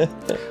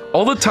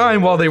 All the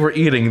time while they were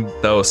eating,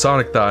 though,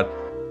 Sonic thought,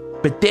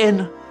 "But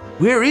then,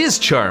 where is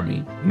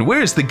Charmy? And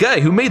where's the guy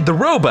who made the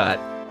robot?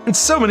 And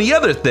so many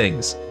other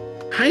things.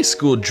 High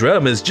school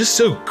drama is just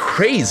so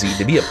crazy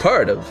to be a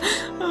part of."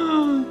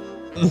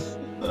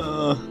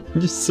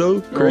 You're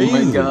so crazy.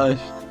 Oh my gosh.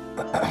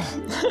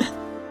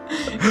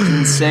 It's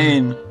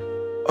insane.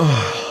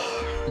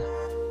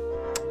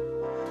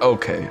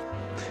 Okay.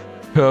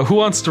 Who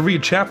wants to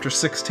read chapter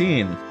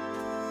 16?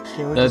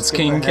 Can we That's just skip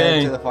King ahead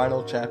K. to the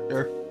final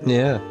chapter?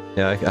 Yeah,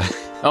 I got.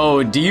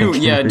 Oh, do you?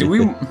 Yeah, do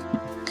we?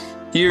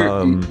 Here,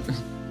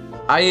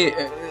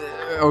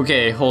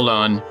 okay, hold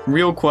on.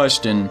 Real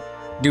question: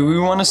 do we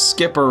want to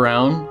skip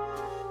around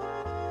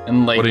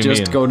and What do you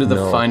just mean? go to the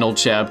No. final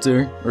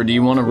chapter, or do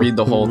you want to read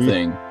the whole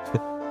thing?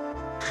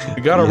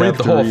 You gotta You read have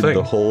the to whole read thing.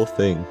 The whole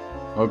thing.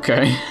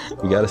 Okay.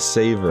 We gotta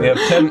savor You it.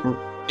 have 10.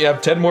 You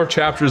have 10 more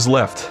chapters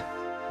left.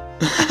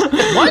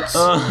 What?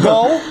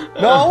 No!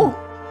 No!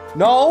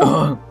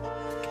 No!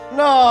 No!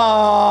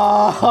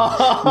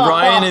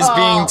 Ryan is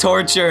being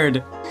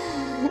tortured.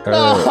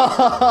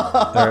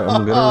 Alright,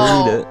 I'm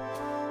gonna read it.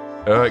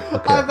 Alright. I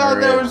thought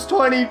there was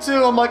 22.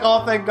 I'm like,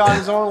 oh, thank God,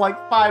 there's only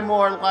like 5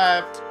 more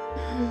left.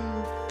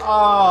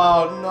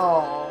 Oh,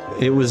 no.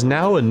 It was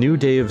now a new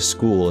day of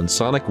school, and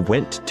Sonic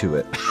went to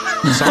it.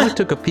 Sonic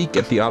took a peek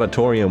at the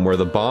auditorium where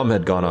the bomb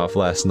had gone off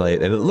last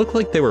night, and it looked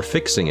like they were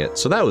fixing it,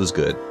 so that was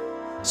good.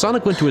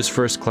 Sonic went to his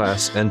first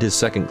class and his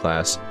second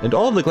class, and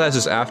all of the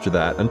classes after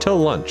that until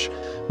lunch,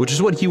 which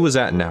is what he was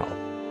at now.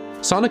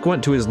 Sonic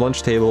went to his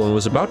lunch table and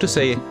was about to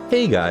say,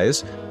 "Hey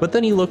guys," but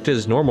then he looked at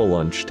his normal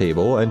lunch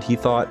table and he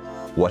thought,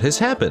 what has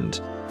happened?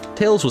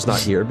 Tails was not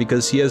here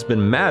because he has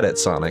been mad at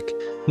Sonic.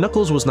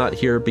 Knuckles was not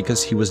here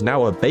because he was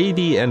now a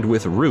baby and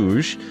with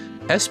Rouge.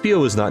 Espio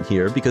was not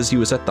here because he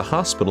was at the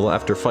hospital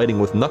after fighting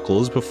with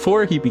Knuckles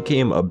before he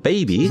became a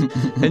baby.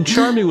 And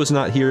Charmy was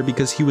not here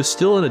because he was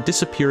still in a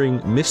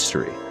disappearing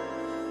mystery.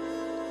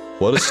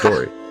 What a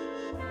story.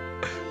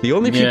 The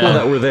only people Yeah.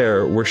 that were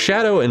there were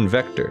Shadow and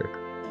Vector.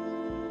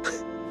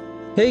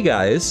 "Hey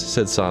guys,"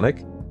 said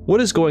Sonic,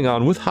 "what is going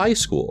on with high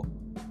school?"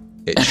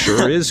 "It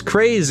sure is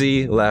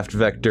crazy," laughed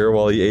Vector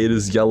while he ate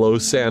his yellow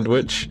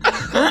sandwich.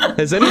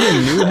 "Has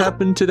anything new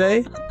happened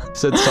today?"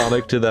 said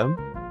Sonic to them.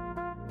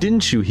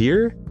 "Didn't you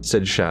hear?"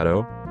 said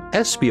Shadow.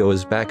 "Espio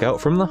is back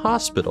out from the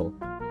hospital.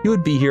 He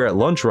would be here at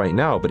lunch right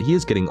now, but he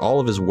is getting all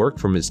of his work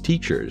from his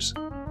teachers."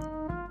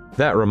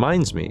 "That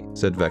reminds me,"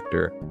 said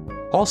Vector.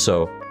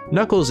 "Also,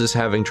 Knuckles is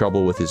having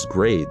trouble with his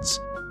grades.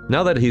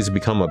 Now that he's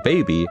become a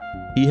baby,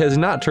 he has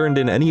not turned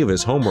in any of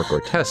his homework or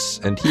tests,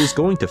 and he is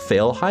going to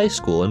fail high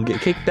school and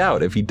get kicked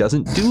out if he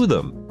doesn't do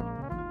them."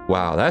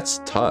 "Wow,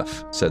 that's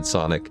tough," said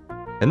Sonic.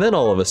 And then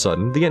all of a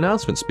sudden, the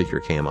announcement speaker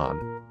came on.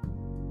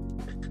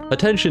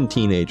 "Attention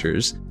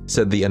teenagers,"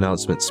 said the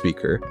announcement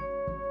speaker.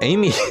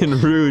 "Amy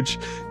and Rouge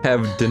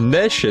have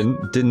detention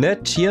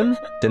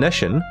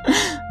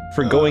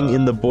for going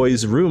in the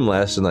boys' room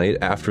last night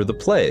after the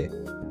play.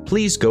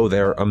 Please go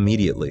there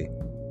immediately."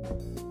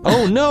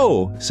 "Oh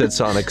no," said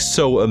Sonic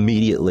so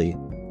immediately.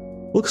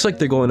 Looks like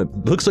they're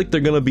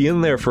gonna be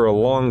in there for a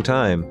long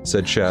time,"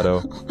 said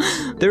Shadow.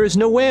 "There is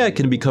no way I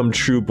can become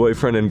true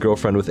boyfriend and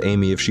girlfriend with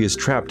Amy if she is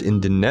trapped in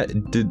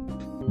detention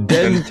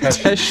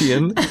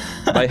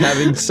by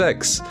having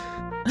sex,"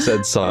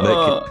 said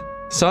Sonic.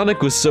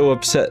 Sonic was so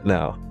upset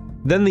now.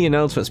 Then the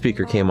announcement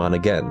speaker came on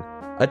again.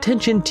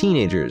 "Attention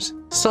teenagers,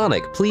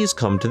 Sonic, please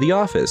come to the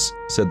office,"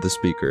 said the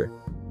speaker.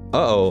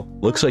 "Uh-oh,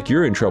 looks like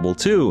you're in trouble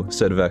too,"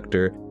 said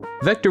Vector.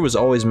 Vector was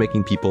always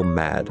making people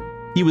mad.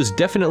 He was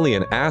definitely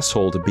an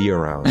asshole to be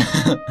around.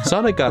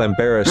 Sonic got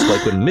embarrassed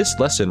like when Miss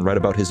Lesson read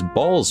about his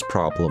balls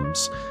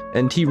problems,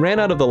 and he ran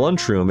out of the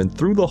lunchroom and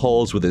through the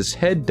halls with his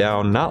head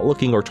down, not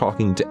looking or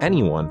talking to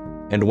anyone,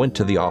 and went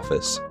to the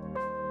office.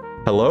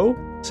 "Hello?"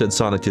 said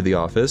Sonic to the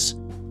office.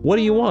 "What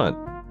do you want?"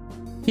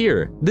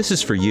 "Here, this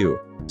is for you,"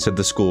 said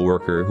the school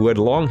worker, who had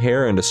long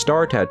hair and a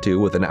star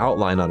tattoo with an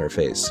outline on her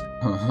face.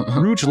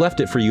 "Rouge left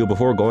it for you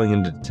before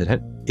going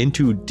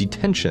into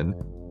detention."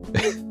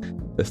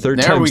 The third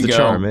There time's we the go.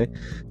 charm, eh?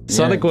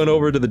 Sonic Yeah. went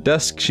over to the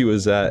desk she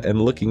was at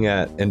and looking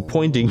at and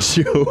pointing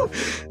to.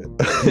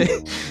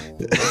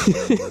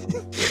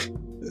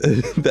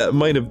 That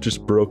might have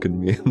just broken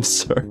me, I'm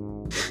sorry.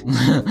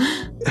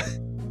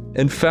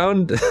 And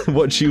found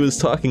what she was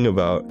talking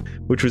about,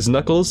 which was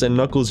Knuckles and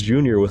Knuckles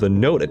Jr. with a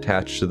note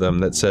attached to them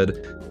that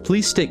said,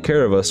 "Please take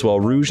care of us while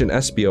Rouge and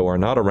Espio are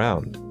not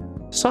around."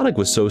 Sonic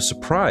was so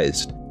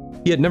surprised.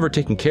 He had never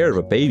taken care of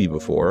a baby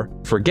before,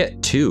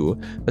 forget two,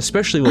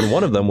 especially when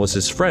one of them was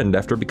his friend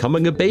after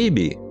becoming a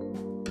baby.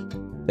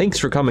 "Thanks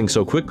for coming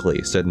so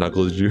quickly," said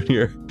Knuckles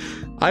Jr.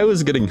 "I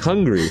was getting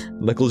hungry."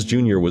 Knuckles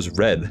Jr. was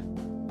red.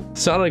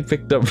 Sonic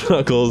picked up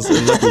Knuckles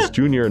and Knuckles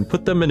Jr. and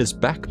put them in his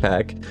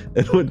backpack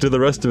and went to the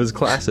rest of his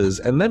classes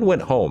and then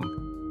went home.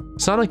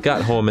 Sonic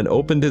got home and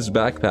opened his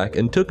backpack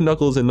and took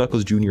Knuckles and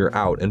Knuckles Jr.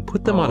 out and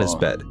put them on his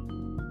bed.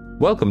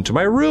 "Welcome to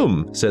my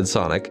room," said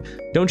Sonic.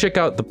 "Don't check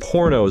out the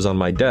pornos on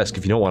my desk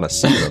if you don't want to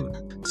see them,"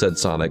 said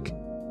Sonic.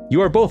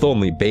 "You are both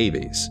only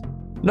babies."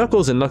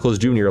 Knuckles and Knuckles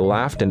Jr.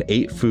 laughed and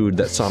ate food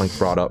that Sonic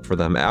brought up for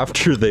them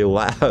after they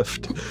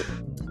laughed.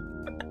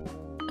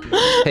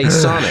 "Hey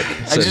Sonic,"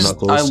 said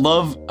Knuckles.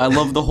 I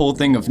love the whole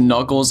thing of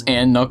Knuckles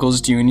and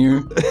Knuckles Jr.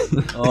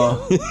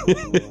 Oh.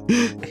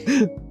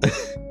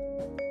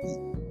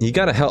 "You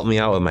gotta help me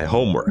out with my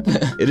homework.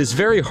 It is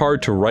very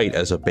hard to write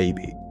as a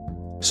baby."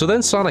 So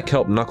then Sonic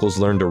helped Knuckles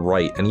learn to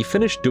write, and he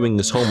finished doing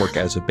his homework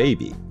as a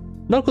baby.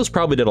 Knuckles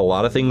probably did a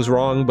lot of things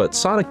wrong, but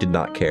Sonic did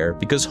not care,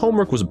 because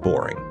homework was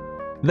boring.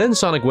 Then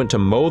Sonic went to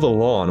mow the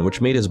lawn,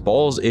 which made his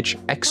balls itch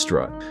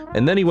extra,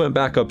 and then he went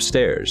back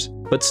upstairs,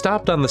 but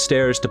stopped on the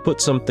stairs to put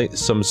some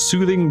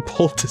soothing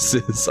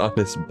poultices on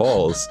his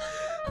balls.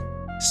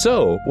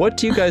 "So, what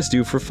do you guys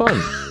do for fun?"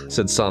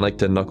 said Sonic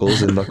to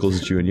Knuckles and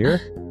Knuckles Jr.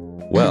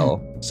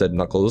 "Well," said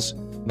Knuckles,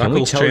 "can we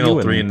Knuckles tell Channel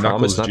you 3 and and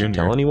promise Knuckles not to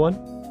Jr. tell anyone?"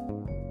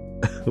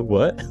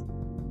 What?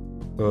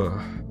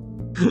 Ugh.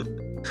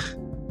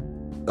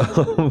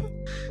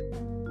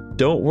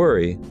 "Don't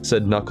worry,"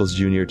 said Knuckles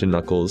Jr. to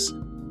Knuckles.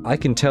 I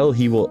can tell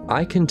he will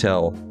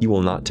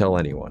not tell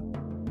anyone."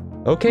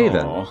 "Okay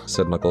then,"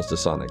 said Knuckles to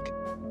Sonic.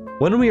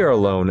 "When we are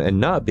alone and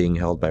not being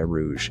held by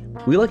Rouge,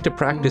 we like to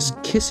practice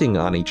kissing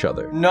on each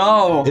other.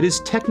 No! It is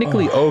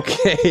technically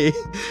okay,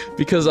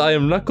 because I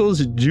am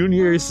Knuckles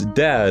Jr.'s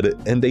dad,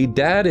 and a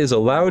dad is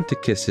allowed to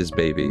kiss his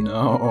baby."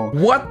 No.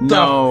 What the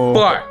No.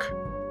 fuck?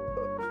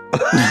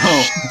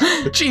 No.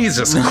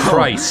 Jesus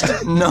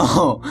Christ.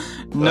 No.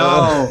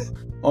 No.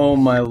 Oh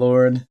my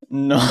lord.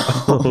 No.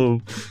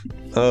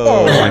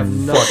 Oh my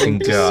nothing fucking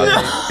to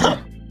god.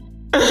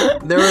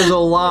 There is a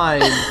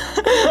line,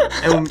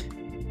 and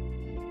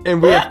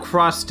we have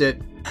crossed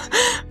it.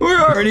 We're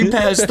already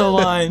past the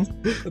line.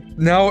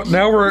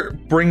 Now we're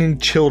bringing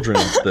children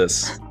into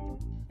this.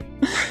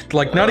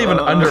 Like, not even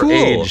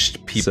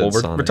underaged people. said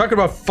We're Sonic. talking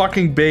about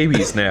fucking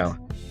babies now.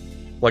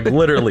 Like,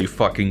 literally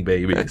fucking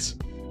babies.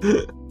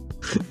 Ugh.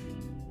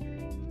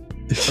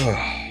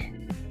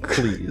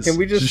 Please. Can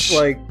we just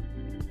like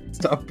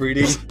stop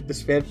reading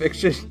this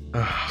fanfiction?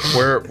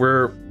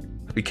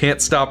 We can't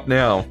stop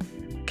now.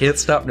 Can't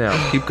stop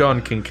now. Keep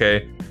going, King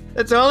K.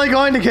 It's only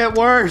going to get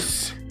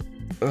worse.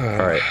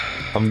 Alright,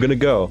 I'm gonna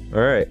go.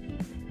 Alright.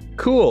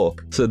 "Cool,"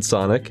 said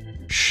Sonic.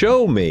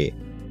 "Show me."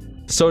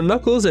 So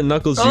Knuckles and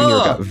Knuckles Jr.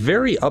 got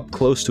very up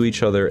close to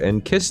each other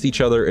and kissed each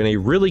other in a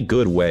really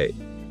good way.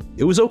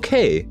 It was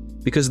okay,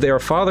 because they are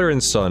father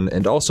and son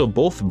and also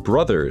both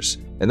brothers,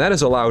 and that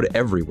is allowed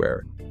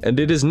everywhere. And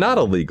it is not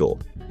illegal,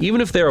 even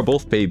if they are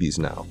both babies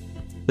now.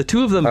 The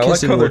two of them I like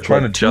kissing how they're looked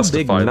trying like to two big,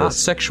 justify not this.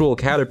 sexual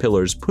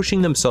caterpillars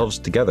pushing themselves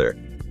together.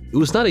 It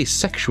was not a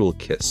sexual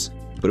kiss,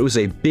 but it was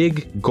a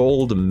big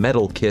gold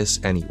metal kiss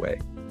anyway.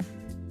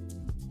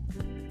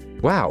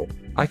 Wow,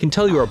 I can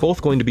tell you are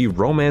both going to be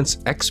romance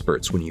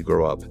experts when you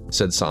grow up,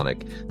 said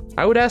Sonic.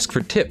 I would ask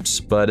for tips,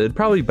 but it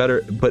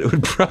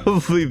would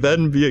probably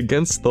then be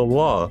against the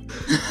law.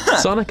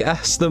 Sonic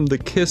asked them to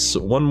kiss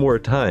one more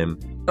time,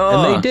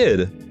 and they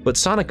did, but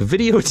Sonic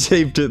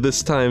videotaped it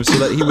this time so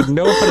that he would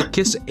know how to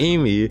kiss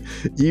Amy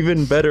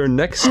even better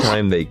next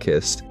time they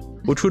kissed,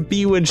 which would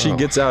be when she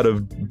gets out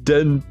of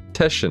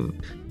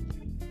detention.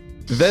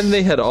 Then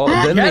they all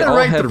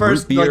had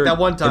root beer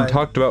and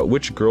talked about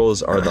which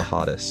girls are the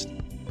hottest.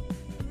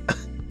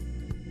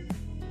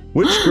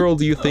 Which girl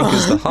do you think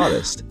is the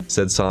hottest?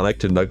 Said Sonic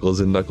to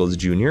Knuckles and Knuckles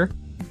Jr.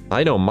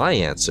 I know my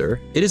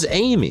answer. It is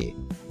Amy.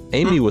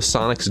 Amy was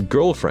Sonic's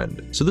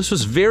girlfriend, so this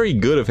was very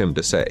good of him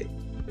to say.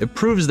 It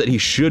proves that he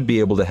should be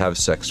able to have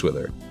sex with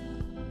her.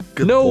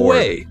 No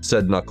way,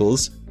 said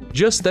Knuckles.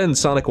 Just then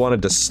Sonic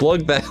wanted to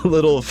slug that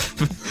little...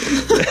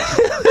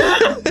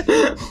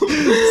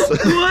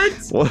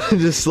 What? Wanted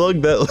to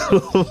slug that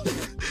little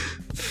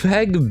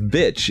fag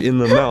bitch in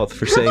the mouth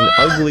for saying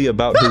ugly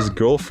about his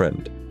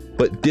girlfriend,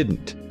 but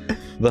didn't.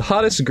 The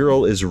hottest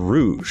girl is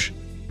Rouge.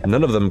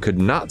 None of them could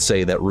not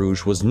say that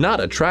Rouge was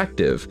not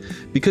attractive,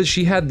 because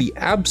she had the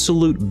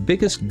absolute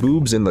biggest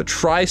boobs in the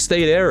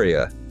tri-state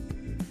area.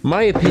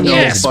 My opinion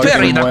is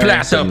bury the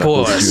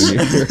platypus.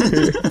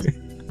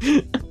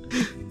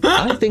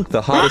 I think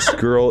the hottest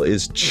girl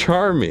is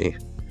Charmy.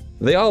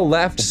 They all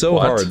laughed so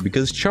hard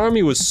because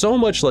Charmy was so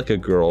much like a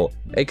girl,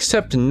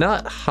 except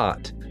not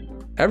hot.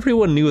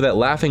 Everyone knew that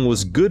laughing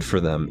was good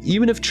for them,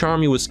 even if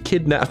Charmy was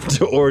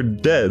kidnapped or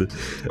dead, and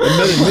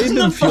that it made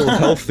them feel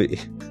healthy.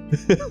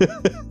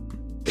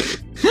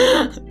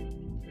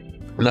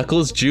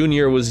 Knuckles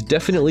Jr. was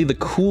definitely the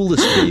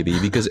coolest baby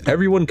because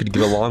everyone could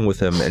get along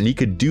with him and he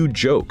could do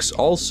jokes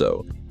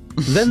also.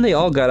 Then they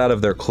all got out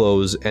of their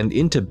clothes and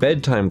into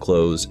bedtime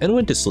clothes and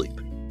went to sleep.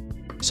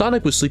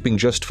 Sonic was sleeping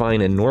just fine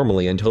and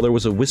normally until there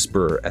was a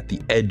whisper at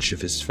the edge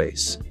of his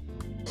face.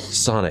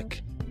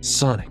 Sonic,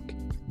 Sonic,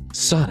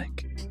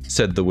 Sonic,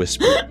 said the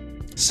whisper.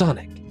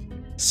 Sonic,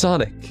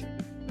 Sonic,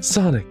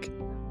 Sonic.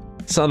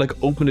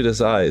 Sonic opened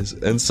his eyes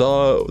and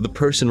saw the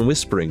person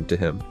whispering to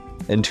him,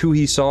 and who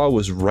he saw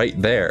was right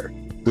there,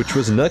 which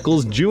was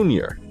Knuckles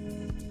Jr.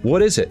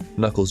 What is it,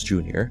 Knuckles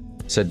Jr.?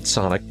 Said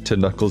Sonic to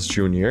Knuckles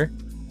Jr.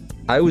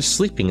 I was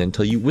sleeping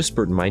until you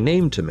whispered my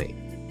name to me.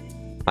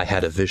 I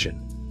had a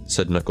vision,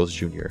 said Knuckles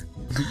Jr.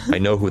 I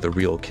know who the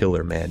real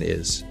killer man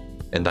is,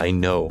 and I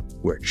know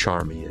where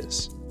Charmy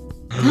is.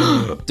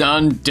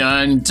 Dun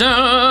dun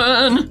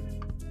dun!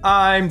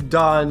 I'm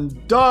done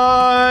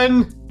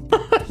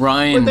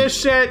Ryan, with this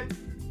shit.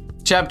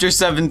 Chapter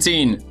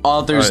 17,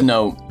 Author's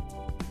Note.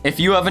 If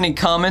you have any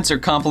comments or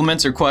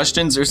compliments or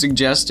questions or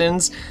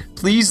suggestions,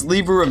 please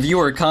leave a review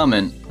or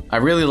comment. I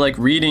really like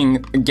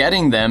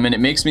getting them, and it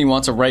makes me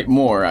want to write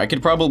more. I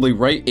could probably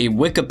write a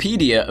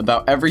Wikipedia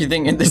about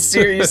everything in this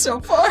series so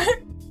far.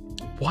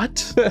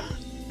 What?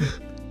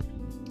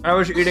 I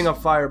was eating a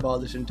fireball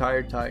this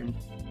entire time.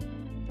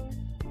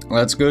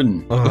 That's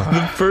good.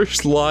 The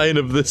first line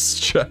of this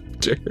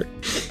chapter.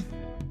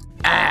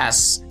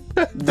 Ass!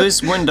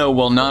 This window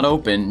will not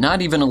open,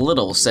 not even a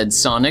little, said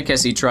Sonic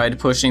as he tried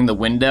pushing the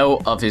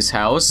window of the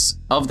house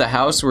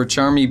where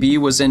Charmy Bee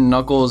was in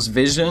Knuckles'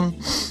 vision.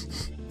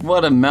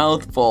 What a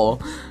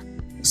mouthful.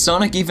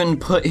 Sonic even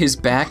put his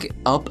back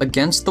up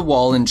against the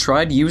wall and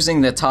tried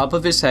using the top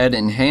of his head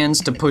and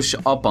hands to push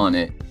up on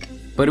it.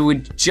 But it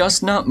would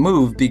just not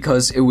move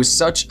because it was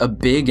such a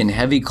big and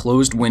heavy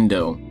closed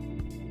window.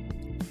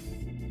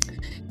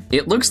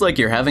 It looks like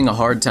you're having a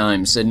hard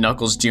time, said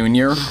Knuckles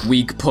Jr.,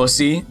 weak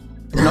pussy.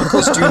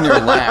 Knuckles Jr.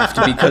 laughed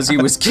because he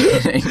was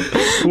kidding,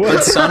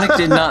 but Sonic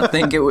did not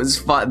think it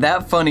was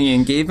that funny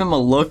and gave him a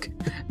look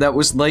that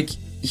was like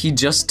he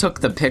just took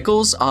the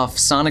pickles off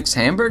Sonic's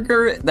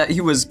hamburger that he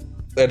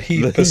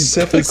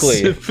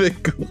specifically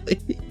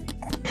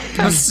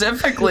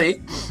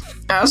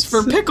asked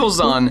for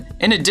pickles on.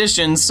 In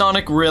addition,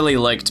 Sonic really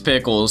liked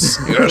pickles.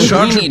 Yeah,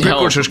 Sergeant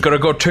Pickles is gonna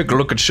go take a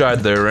look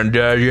inside there and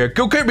yeah,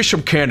 go get me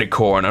some candy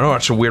corn. I know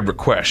it's a weird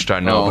request, I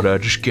know,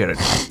 but just get it.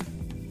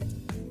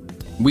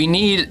 We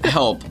need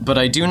help, but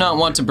I do not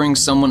want to bring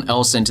someone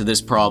else into this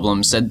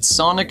problem, said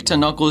Sonic to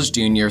Knuckles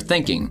Jr.,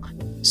 thinking.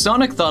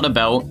 Sonic thought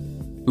about,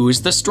 who is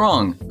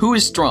strong?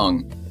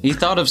 He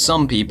thought of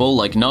some people,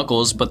 like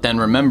Knuckles, but then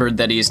remembered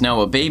that he is now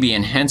a baby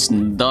and hence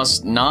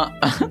thus not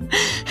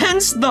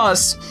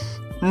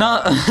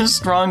a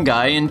strong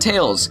guy in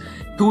Tails,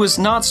 who was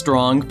not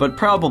strong, but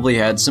probably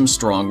had some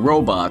strong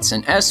robots,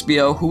 and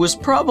Espio, who was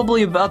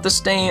probably about the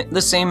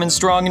same in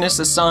strongness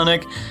as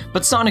Sonic,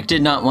 but Sonic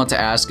did not want to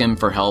ask him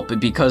for help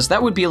because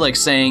that would be like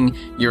saying,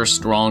 you're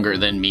stronger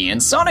than me,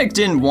 and Sonic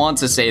didn't want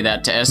to say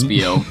that to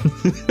Espio.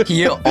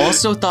 He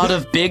also thought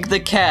of Big the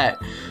Cat.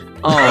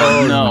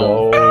 Oh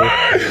no.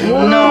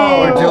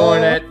 No,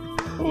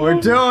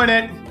 we're doing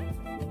it.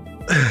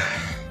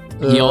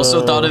 He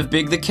also thought of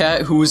Big the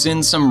Cat, who was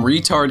in some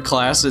retard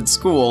class at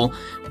school,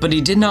 but he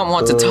did not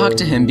want to talk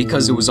to him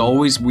because it was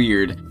always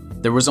weird.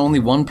 There was only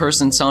one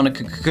person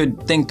Sonic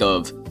could think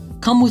of.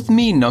 Come with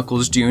me,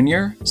 Knuckles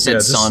Jr., said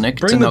just Sonic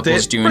to bring the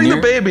Knuckles Jr. Bring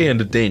the baby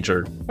into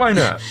danger. Why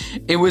not?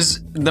 It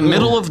was the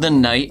middle of the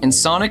night, and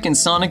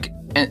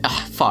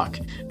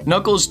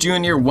Knuckles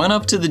Jr. went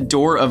up to the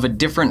door of a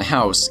different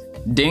house.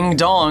 Ding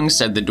dong,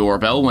 said the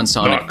doorbell when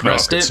Sonic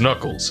pressed it. It's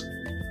Knuckles.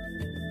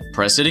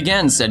 Press it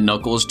again, said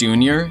Knuckles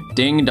Jr.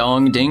 Ding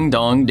dong, ding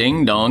dong,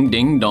 ding dong,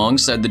 ding dong,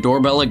 said the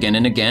doorbell again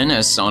and again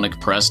as Sonic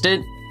pressed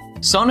it.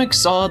 Sonic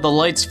saw the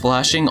lights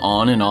flashing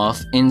on and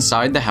off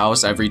inside the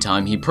house every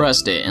time he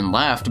pressed it and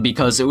laughed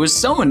because it was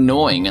so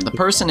annoying and the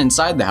person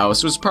inside the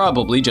house was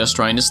probably just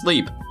trying to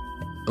sleep.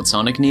 But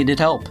Sonic needed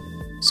help.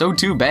 So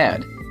too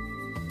bad.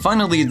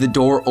 Finally, the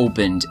door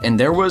opened and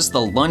there was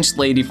the lunch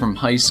lady from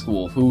high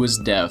school who was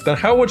deaf. Then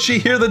how would she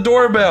hear the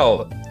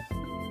doorbell?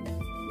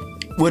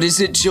 What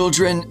is it,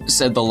 children?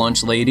 Said the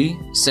lunch lady,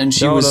 since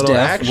she No, was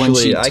deaf when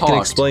she Actually, I talked. can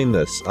explain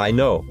this. I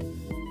know.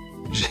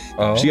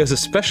 Oh. She has a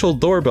special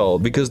doorbell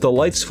because the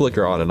lights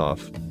flicker on and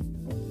off.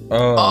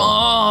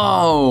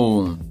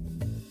 Oh.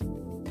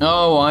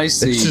 Oh, I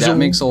see. It's just That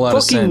makes a lot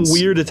of fucking sense.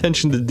 weird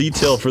attention to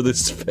detail for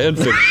this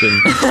fanfiction,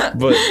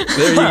 but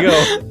there you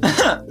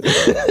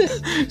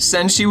go.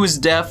 Since she was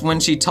deaf when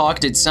she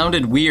talked, it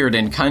sounded weird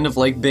and kind of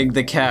like Big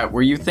the Cat,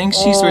 where you think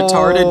she's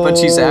retarded, but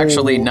she's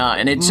actually not.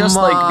 And it's just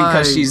like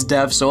because she's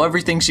deaf, so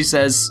everything she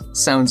says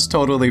sounds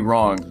totally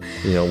wrong.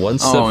 You know, one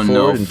step Oh, forward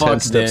no, and 10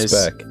 fuck steps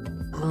this. back.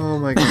 Oh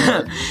my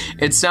god.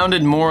 It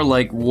sounded more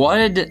like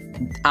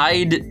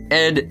what-eyed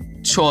ed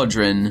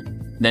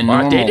children than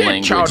normal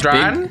language.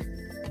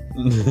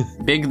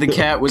 Big the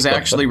Cat was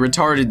actually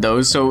retarded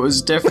though, so it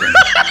was different.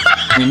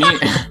 We need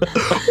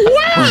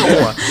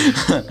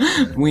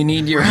We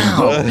need your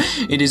help.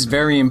 It is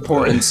very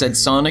important, said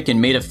Sonic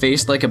and made a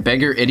face like a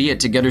beggar idiot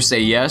to get her say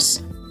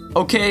yes.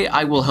 Okay,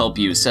 I will help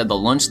you, said the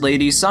lunch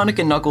lady. Sonic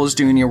and Knuckles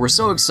Jr. were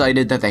so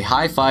excited that they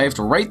high-fived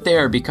right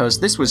there because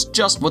this was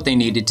just what they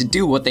needed to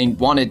do what they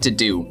wanted to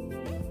do.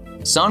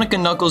 Sonic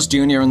and Knuckles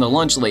Jr. and the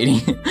lunch lady,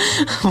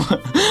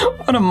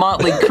 what a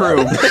motley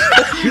crew,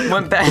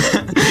 went back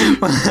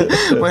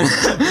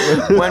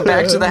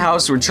to the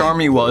house where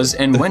Charmy was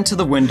and went to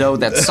the window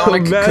that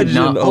Sonic could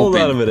not open. Hold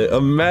on a minute.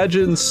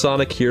 Imagine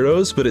Sonic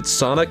Heroes, but it's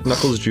Sonic,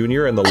 Knuckles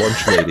Jr., and the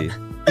lunch lady.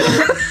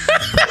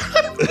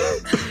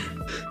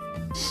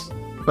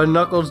 But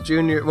Knuckles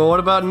Jr. Well, what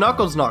about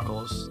Knuckles?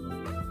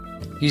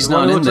 He's The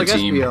one not who in looks the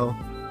like team.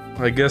 SBO.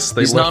 I guess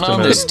they He's left not him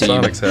on at this team.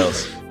 Sonic's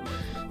house.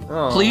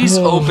 Oh. Please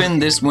open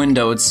this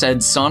window, it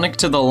said Sonic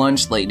to the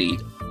lunch lady.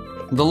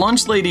 The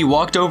lunch lady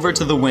walked over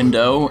to the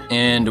window,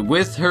 and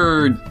with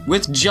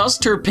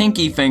just her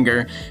pinky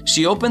finger,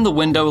 she opened the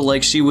window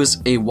like she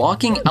was a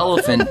walking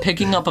elephant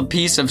picking up a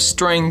piece of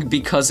string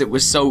because it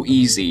was so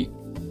easy.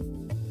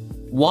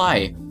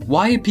 Why?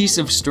 Why a piece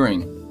of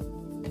string?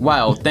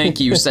 Wow, thank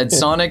you, said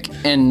Sonic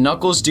and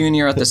Knuckles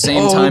Jr. at the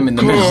same time in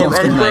the middle of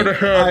the night.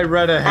 I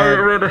read ahead.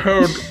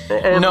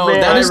 No,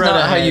 that is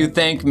not how you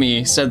thank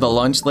me, said the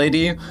lunch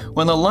lady.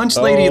 When the lunch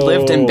lady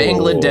lived in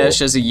Bangladesh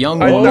as a young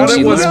woman,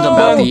 she learned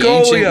about the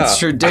ancient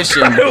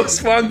tradition. It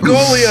was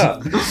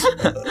Mongolia!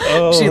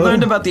 She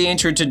learned about the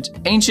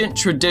ancient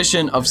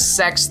tradition of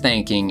sex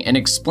thanking and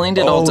explained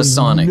it all to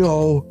Sonic.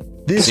 No,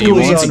 this So you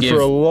goes want to on give-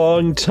 for a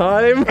long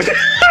time.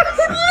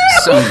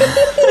 So,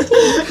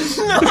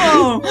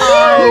 no,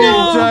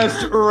 I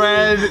just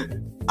read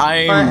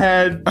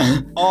ahead.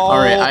 All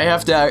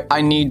right,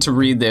 I need to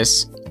read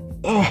this.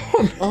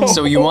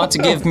 So you want to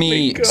give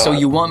me? So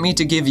you want me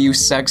to give you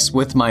sex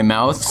with my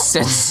mouth?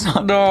 Said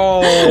Sonic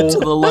to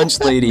the lunch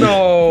lady.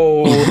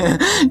 No.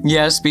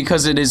 Yes,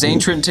 because it is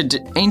ancient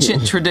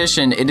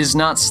tradition. It is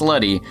not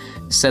slutty,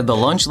 said the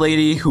lunch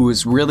lady, who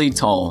was really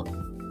tall.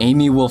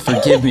 Amy will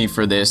forgive me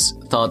for this,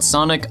 thought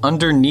Sonic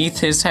underneath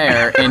his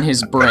hair and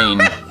his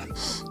brain.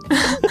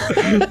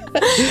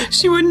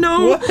 She would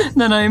know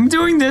that I am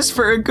doing this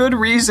for a good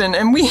reason,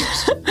 and we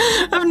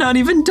have not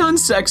even done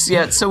sex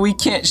yet, so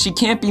she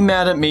can't be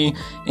mad at me.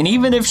 And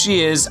even if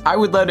she is, I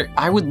would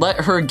let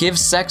her give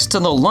sex to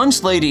the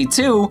lunch lady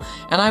too,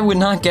 and I would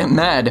not get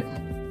mad.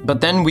 But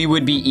then we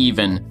would be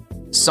even.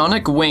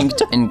 Sonic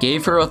winked and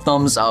gave her a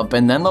thumbs up,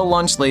 and then the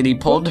lunch lady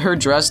pulled her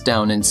dress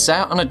down and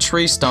sat on a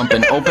tree stump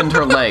and opened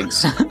her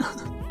legs.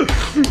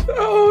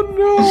 Oh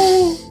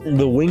no!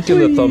 The wink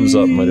and the thumbs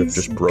up might have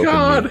just broken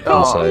God,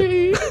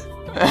 me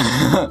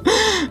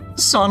inside.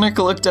 Sonic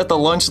looked at the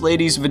lunch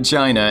lady's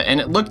vagina, and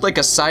it looked like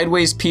a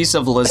sideways piece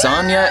of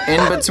lasagna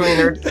in between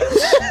her...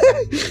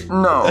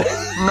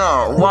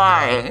 No,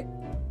 why?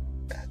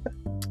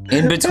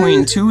 In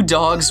between two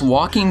dogs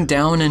walking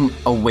down and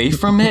away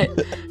from it,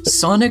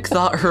 Sonic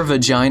thought her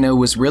vagina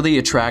was really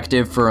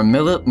attractive for a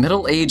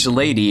middle-aged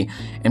lady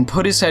and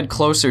put his head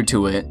closer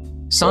to it.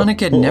 Sonic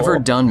had never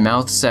done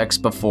mouth sex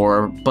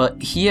before,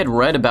 but he had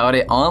read about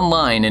it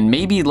online and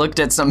maybe looked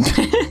at some...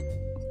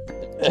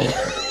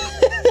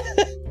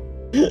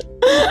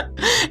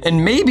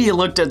 And maybe he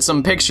looked at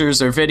some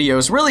pictures or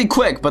videos really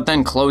quick, but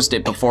then closed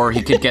it before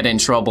he could get in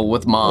trouble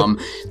with Mom.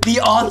 The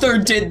author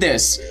did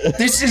this.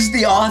 This is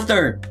the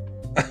author.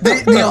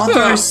 The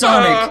author is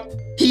Sonic.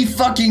 He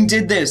fucking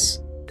did this.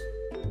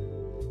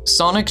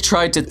 Sonic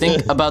tried to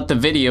think about the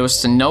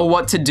videos to know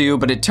what to do,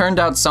 but it turned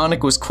out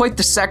Sonic was quite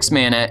the sex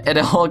man it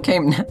all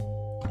came...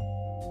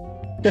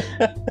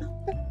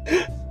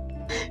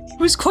 He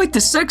was quite the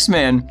sex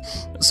man,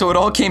 so it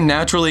all came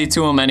naturally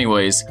to him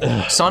anyways.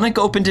 Sonic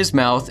opened his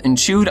mouth and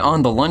chewed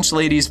on the lunch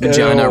lady's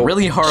vagina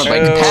really hard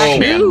like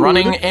Pac-Man,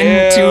 running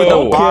into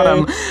the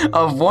bottom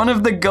of one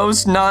of the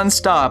ghosts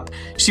non-stop.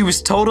 She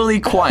was totally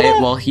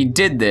quiet while he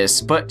did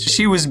this, but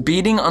she was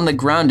beating on the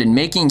ground and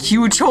making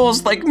huge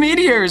holes like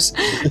meteors,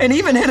 and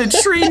even hit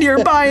a tree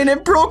nearby and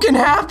it broke in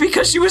half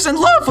because she was in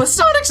love with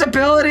Sonic's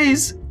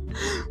abilities.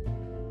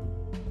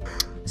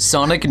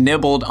 Sonic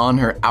nibbled on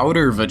her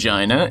outer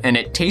vagina, and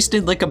it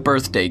tasted like a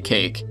birthday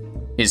cake.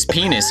 His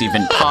penis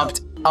even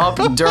popped up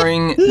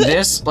during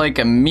this like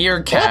a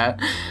meerkat.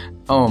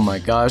 Oh my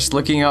gosh,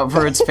 looking out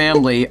for its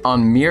family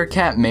on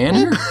Meerkat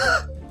Manor?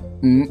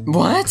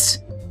 What?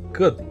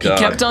 Good God.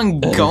 He kept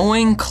on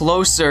going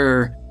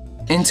closer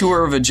into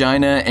her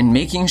vagina and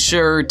making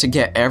sure to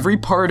get every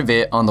part of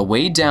it on the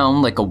way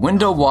down like a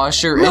window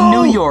washer in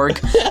New York,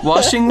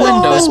 washing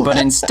windows, but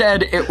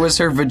instead it was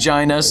her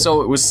vagina,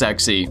 so it was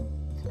sexy.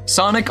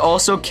 Sonic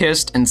also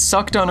kissed and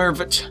sucked on her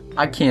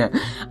I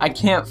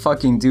can't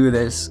fucking do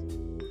this.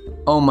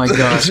 Oh my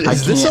gosh,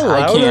 Is this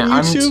allowed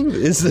on YouTube?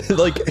 Is it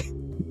like,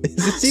 is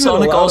this even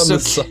Sonic allowed also on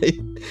the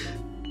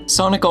site?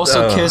 Sonic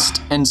also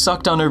kissed and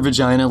sucked on her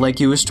vagina like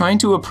he was trying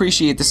to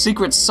appreciate the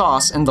secret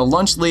sauce in the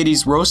lunch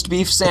lady's roast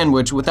beef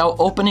sandwich without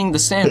opening the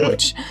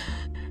sandwich.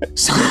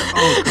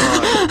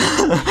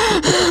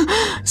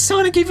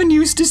 Sonic even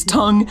used his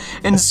tongue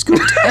and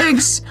scooped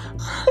eggs.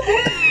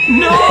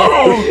 No!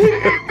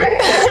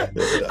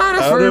 Out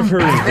of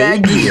her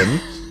vagium.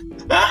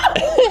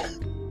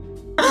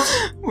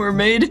 Were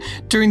made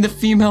during the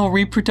female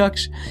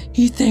reproduction.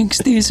 He thinks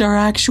these are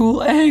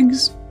actual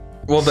eggs.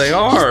 Well, they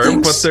are,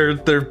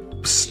 but they're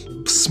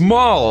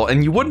small,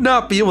 and you would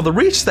not be able to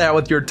reach that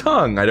with your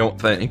tongue, I don't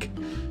think.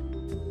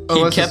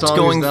 He kept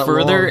going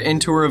further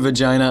into her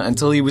vagina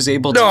until he was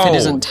able to fit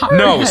his entire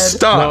head.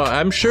 Stop! No,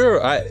 I'm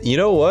sure, you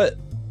know what?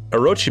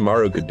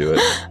 Orochimaru could do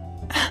it.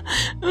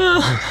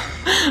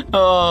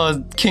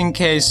 Oh, King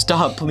K,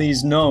 stop,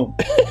 please, no.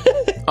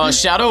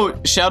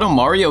 Shadow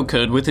Mario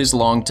could with his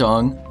long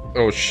tongue.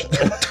 Oh,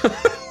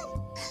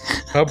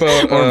 How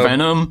about or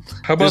Venom?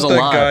 How about that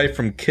guy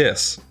from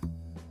Kiss?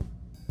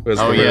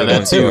 Oh yeah,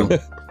 that too.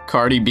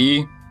 Cardi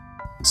B.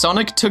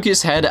 Sonic took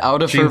his head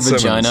out of her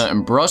vagina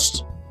and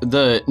brushed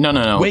the.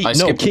 No. Wait, I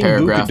skipped a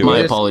paragraph. My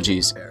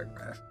apologies.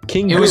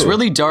 King It Boo. was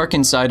really dark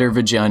inside her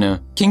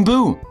vagina. King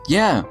Boo,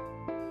 yeah.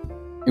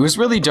 It was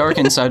really dark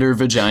inside her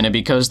vagina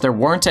because there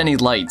weren't any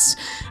lights.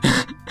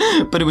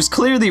 But it was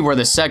clearly where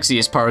the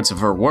sexiest parts of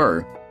her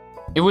were.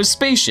 It was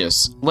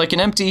spacious, like an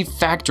empty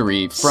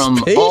factory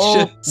from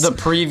all the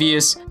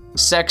previous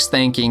sex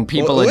thanking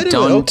people had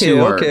done to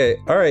her. Okay,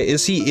 alright,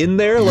 is he in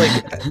there, like,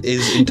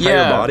 his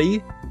entire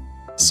body?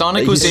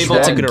 Sonic was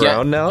able to get-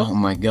 around now? Oh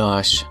my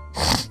gosh.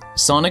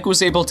 Sonic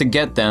was able to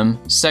get them,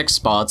 sex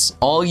spots,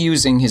 all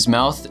using his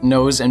mouth,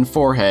 nose, and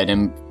forehead,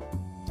 and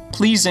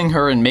pleasing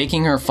her and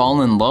making her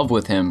fall in love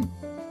with him.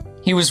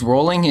 He was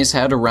rolling his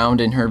head around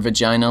in her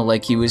vagina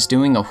like he was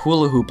doing a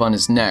hula hoop on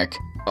his neck.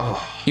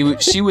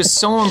 She was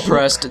so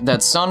impressed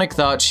that Sonic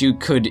thought she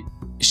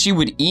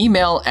would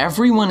email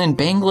everyone in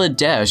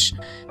Bangladesh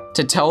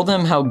to tell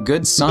them how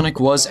good Sonic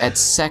was at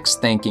sex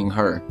thanking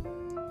her.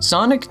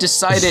 Sonic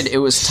decided it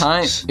was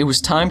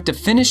time to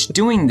finish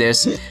doing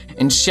this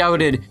and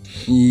shouted,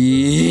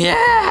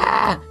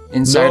 "Yeah!"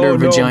 inside her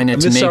vagina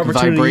to make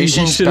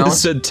vibrations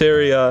bounce. Said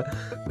Terria.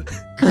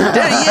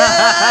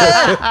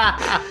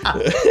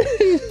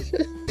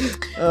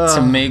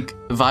 To make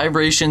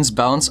vibrations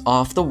bounce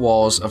off the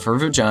walls of her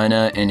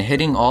vagina and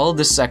hitting all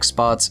the sex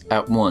spots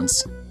at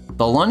once.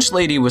 The lunch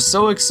lady was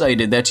so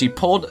excited that she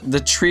pulled the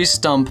tree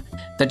stump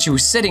that she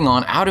was sitting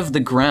on out of the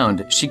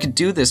ground. She could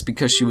do this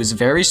because she was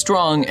very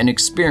strong and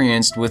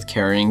experienced with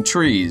carrying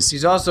trees.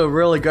 She's also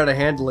really good at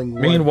handling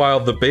wood. Meanwhile,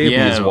 the baby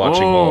is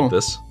watching all of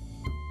this.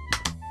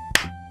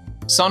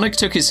 Sonic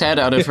took his head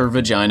out of her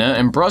vagina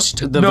and brushed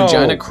the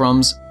vagina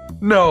crumbs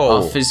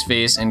off his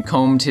face and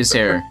combed his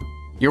hair.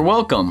 "You're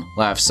welcome,"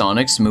 laughed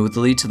Sonic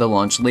smoothly to the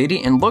lunch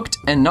lady and looked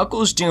at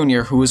Knuckles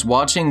Jr., who was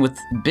watching with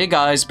big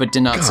eyes but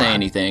did not say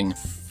anything.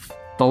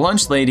 The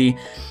lunch lady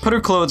put her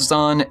clothes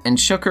on and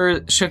shook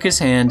his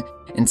hand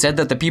and said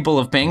that the people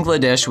of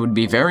Bangladesh would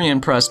be very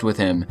impressed with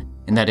him,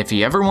 and that if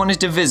he ever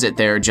wanted to visit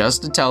there,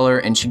 just to tell her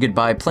and she could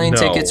buy plane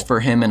tickets for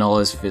him and all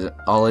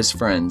his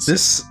friends.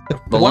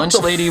 The lunch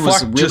lady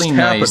was really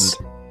nice,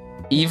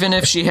 even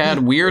if she had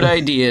weird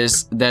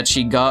ideas that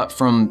she got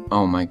from,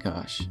 oh my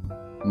gosh,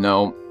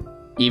 no.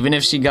 Even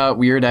if she got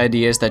weird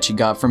ideas that she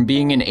got from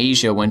being in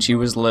Asia when she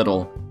was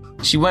little.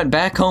 She went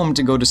back home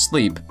to go to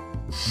sleep.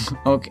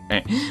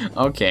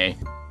 Okay.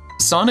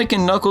 Sonic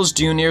and Knuckles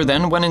Jr.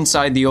 then went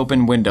inside the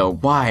open window.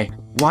 Why?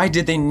 Why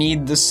did they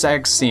need the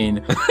sex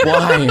scene?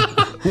 Why?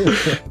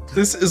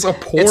 This is a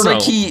porno. It's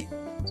like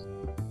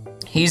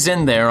he's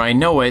in there, I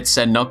know it,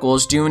 said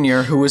Knuckles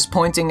Jr., who was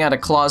pointing at a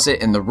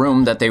closet in the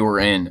room that they were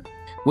in.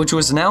 which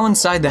was now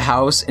inside the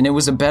house, and it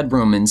was a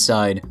bedroom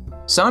inside.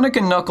 Sonic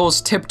and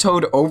Knuckles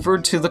tiptoed over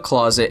to the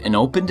closet and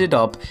opened it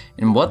up,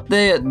 and what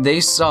they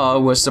saw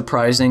was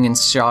surprising and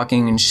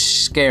shocking and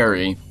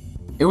scary.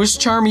 It was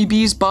Charmy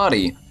B's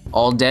body,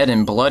 all dead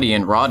and bloody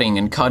and rotting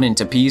and cut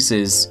into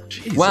pieces.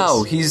 Jesus.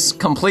 Wow, he's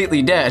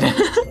completely dead.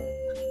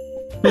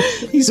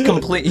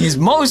 He's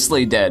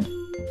mostly dead,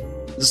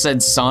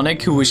 said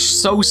Sonic, who was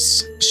so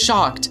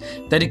shocked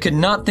that he could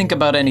not think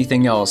about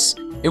anything else.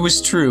 It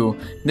was true.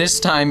 This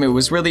time it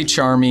was really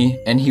Charmy,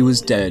 and he was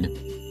dead.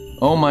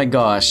 Oh my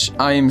gosh,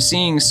 I am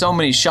seeing so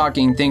many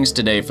shocking things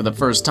today for the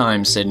first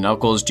time, said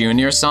Knuckles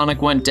Jr.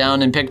 Sonic went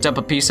down and picked up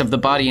a piece of the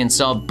body and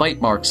saw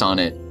bite marks on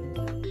it.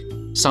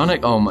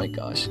 Sonic, oh my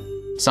gosh.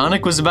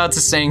 Sonic was about to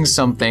say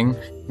something,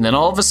 and then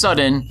all of a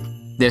sudden,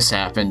 this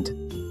happened.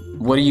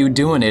 What are you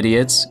doing,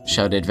 idiots?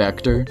 Shouted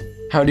Vector.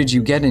 How did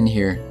you get in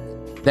here?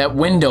 That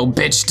window,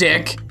 bitch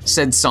dick,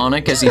 said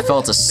Sonic as he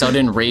felt a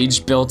sudden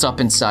rage built up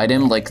inside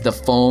him like the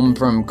foam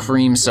from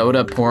cream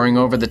soda pouring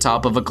over the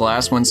top of a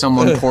glass when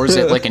someone pours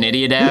it like an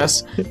idiot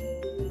ass.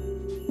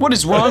 What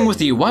is wrong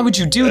with you? Why would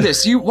you do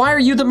this? Why are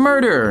you the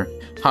murderer?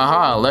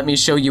 Haha, let me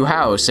show you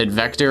how, said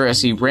Vector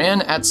as he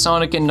ran at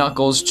Sonic and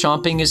Knuckles,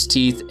 chomping his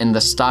teeth in the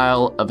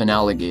style of an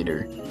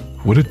alligator.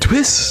 What a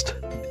twist!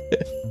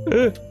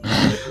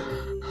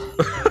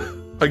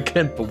 I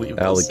can't believe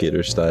this.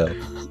 Alligator style.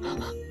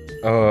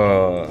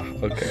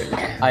 Okay.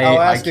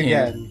 I'll ask can't.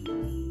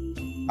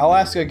 again. I'll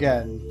ask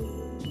again.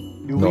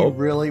 Do Nope. we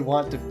really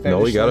want to finish No,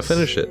 we gotta this?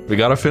 finish it. We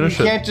gotta finish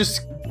We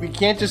it.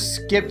 can't just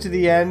skip to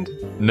the end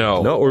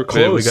No. No, we're We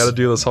close. gotta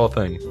do this whole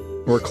thing.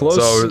 We're close.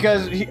 So-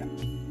 because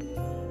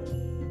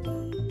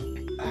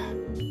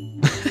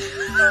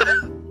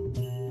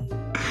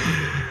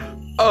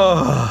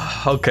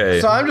Okay.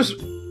 so I'm just.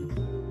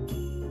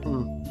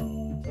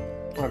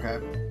 Okay.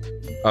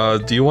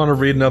 Do you want to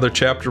read another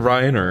chapter,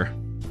 Ryan, or?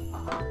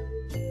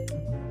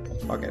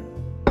 Okay.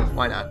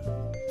 Why not?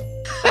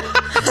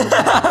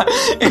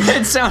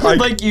 It sounded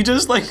like you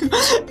just like,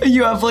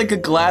 you have like a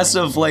glass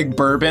of like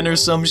bourbon or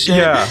some shit.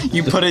 Yeah.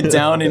 You put it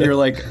down and you're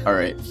like, all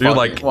right, You're fuck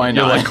like, it, why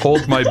you're not? like,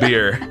 hold my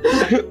beer.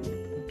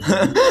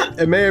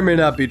 It may or may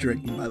not be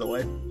drinking, by the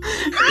way.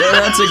 Yeah,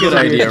 that's a good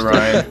idea,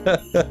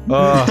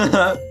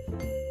 Ryan.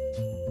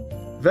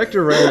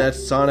 Vector ran at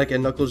Sonic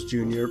and Knuckles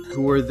Jr.,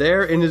 who were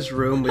there in his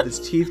room with his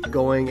teeth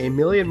going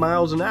 1,000,000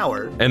 miles an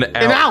hour. An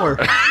hour!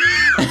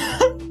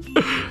 I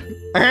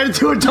had to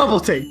do a double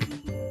take.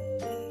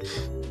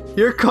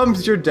 Here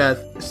comes your death,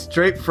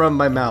 straight from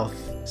my mouth,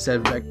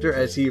 said Vector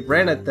as he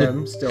ran at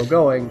them, still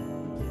going.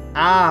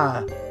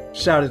 Ah!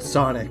 Shouted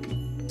Sonic.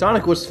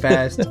 Sonic was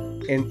fast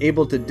and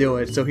able to do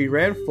it, so he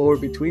ran forward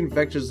between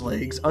Vector's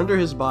legs, under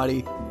his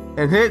body,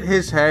 and hit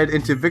his head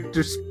into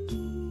Victor's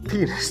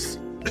penis.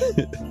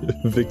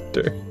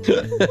 Victor.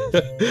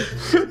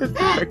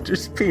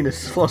 Vector's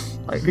penis was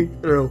sliding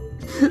through.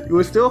 He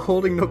was still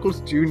holding Knuckles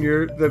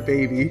Jr., the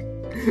baby.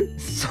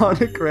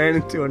 Sonic ran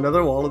into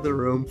another wall of the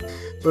room,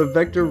 but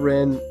Vector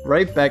ran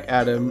right back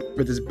at him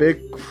with his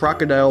big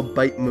crocodile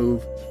bite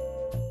move.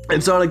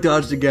 And Sonic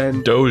dodged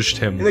again,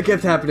 Doged and him. it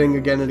kept happening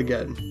again and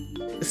again.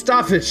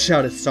 Stop it,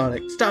 shouted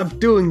Sonic. Stop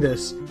doing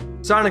this.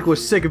 Sonic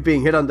was sick of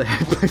being hit on the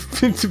head by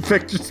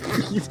Vector's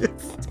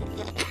penis.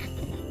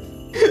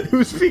 It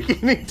was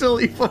beginning to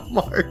leave a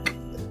mark.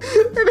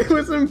 And it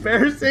was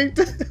embarrassing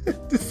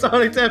to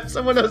Sonic to have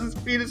someone else's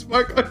penis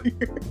mark on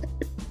your head.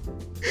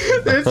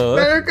 This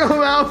better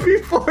come out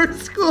before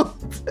school,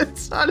 said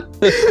Sonic,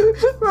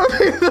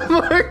 rubbing the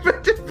mark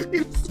Vector's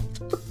penis.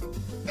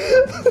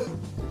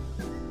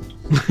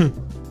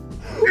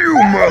 You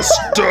must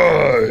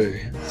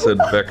die, said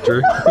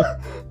Vector.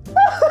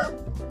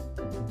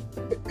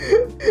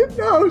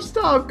 No,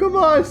 stop, come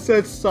on,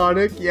 said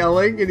Sonic,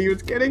 yelling, and he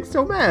was getting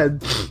so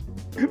mad.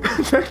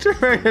 Vector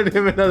ran at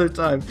him another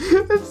time,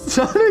 and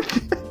Sonic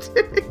kept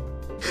hitting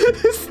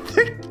his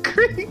thick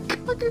green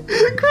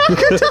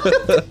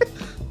crocodile.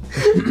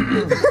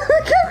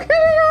 Kept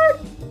getting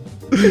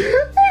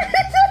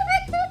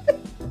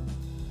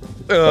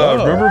on.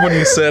 Remember when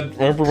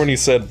he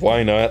said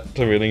why not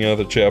to reading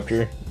another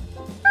chapter?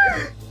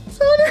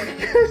 Sonic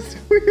has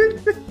weird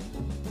things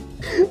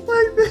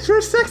like this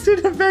for sexy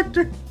to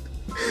Vector.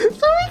 So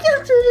he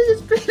kept treating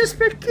his penis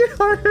making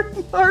harder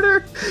and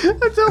harder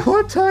until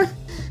one time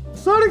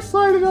Sonic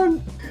slided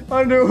on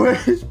underwear,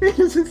 his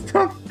penis and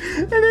stuff,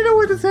 and hit him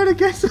with his head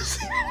against the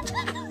ceiling.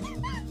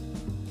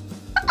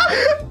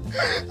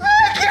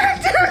 I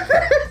can't do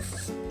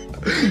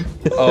this!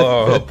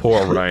 Oh,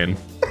 poor Ryan.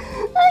 I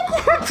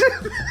can't do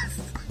this!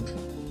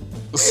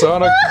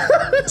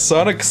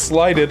 Sonic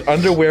slided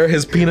under where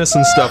his penis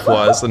and stuff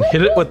was and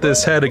hit it with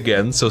his head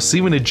again, so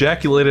semen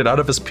ejaculated out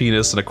of his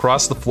penis and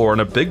across the floor in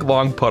a big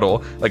long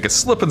puddle like a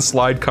slip and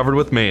slide covered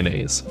with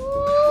mayonnaise.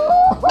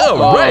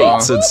 Oh, right,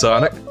 said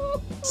Sonic.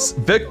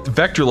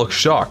 Vector looked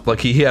shocked, like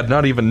he had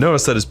not even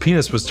noticed that his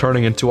penis was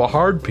turning into a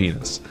hard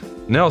penis.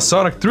 Now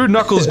Sonic threw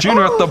Knuckles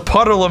Jr. at the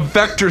puddle of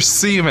Vector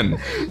semen.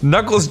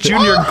 Knuckles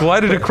Jr.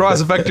 glided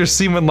across Vector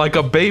semen like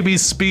a baby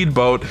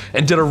speedboat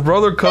and did a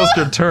roller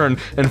coaster turn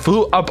and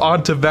flew up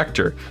onto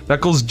Vector.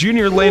 Knuckles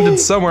Jr. landed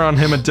somewhere on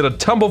him and did a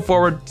tumble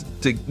forward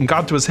and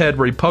got to his head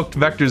where he poked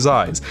Vector's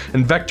eyes,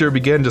 and Vector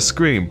began to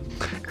scream.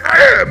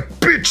 Ah,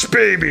 bitch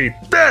baby,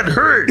 that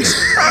hurts!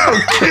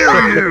 I'll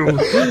kill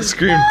you!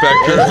 Screamed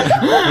Vector,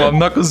 while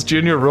Knuckles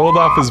Jr. rolled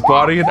off his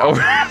body and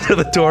over to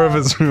the door of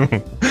his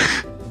room.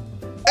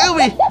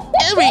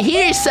 Over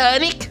here,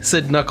 Sonic.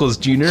 Said Knuckles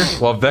Jr.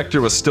 While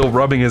Vector was still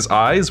rubbing his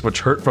eyes, which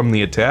hurt from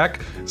the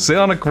attack.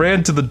 Sonic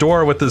ran to the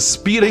door with his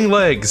speeding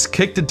legs,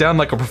 kicked it down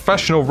like a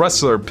professional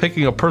wrestler,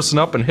 picking a person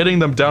up and hitting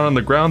them down on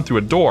the ground through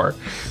a door.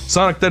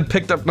 Sonic then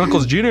picked up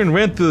Knuckles Jr. and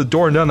ran through the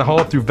door and down the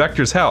hall through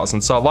Vector's house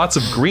and saw lots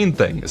of green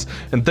things,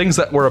 and things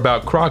that were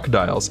about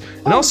crocodiles,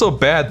 and also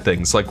bad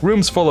things like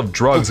rooms full of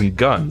drugs and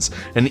guns,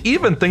 and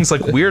even things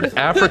like weird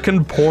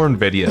African porn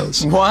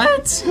videos.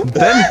 What?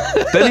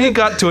 Then he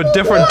got to a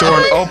different door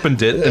and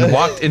opened it and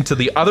walked into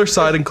the other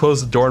side and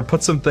closed the door and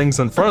put some things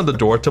in front of the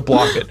door to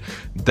block it.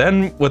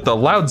 Then, with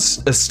a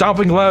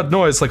stomping loud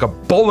noise like a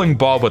bowling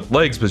ball with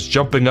legs was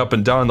jumping up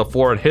and down on the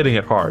floor and hitting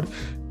it hard.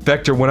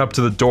 Vector went up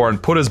to the door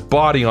and put his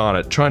body on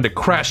it, trying to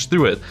crash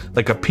through it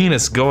like a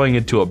penis going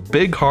into a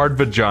big hard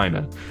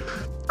vagina.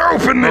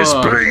 Open this,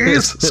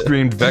 please!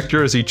 Screamed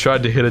Vector as he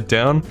tried to hit it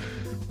down.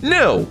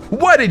 No!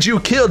 Why did you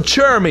kill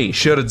Charmy?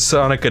 Shouted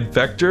Sonic at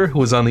Vector, who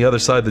was on the other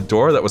side of the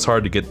door that was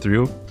hard to get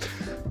through.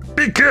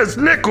 Because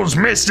Knuckles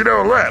messed it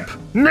all up.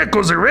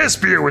 Knuckles or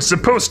Espio was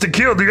supposed to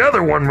kill the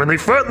other one when they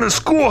fought in the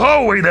school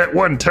hallway that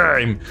one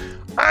time.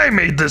 I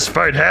made this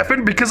fight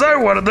happen because I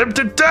wanted them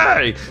to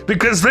die,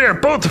 because they are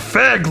both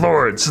fag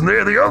lords, and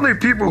they're the only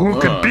people who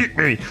could beat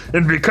me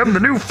and become the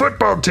new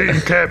football team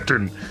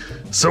captain.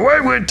 So I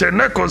went to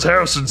Knuckles'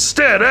 house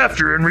instead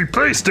after and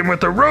replaced him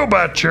with a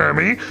robot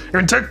Charmy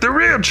and took the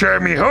real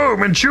Charmy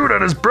home and chewed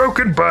on his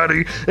broken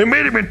body and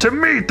made him into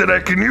meat that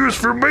I can use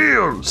for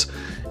meals.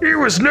 He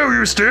was no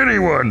use to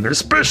anyone,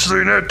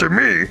 especially not to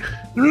me.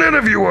 None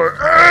of you are.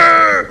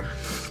 Ah!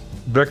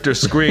 Vector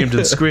screamed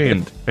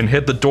and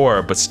hit the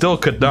door, but still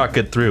could not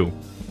get through.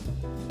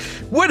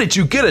 Where did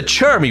you get a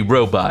Charmy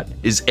robot?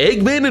 Is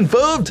Eggman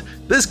involved?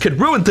 This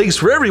could ruin things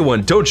for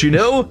everyone, don't you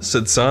know?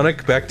 Said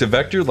Sonic back to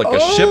Vector like a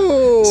ship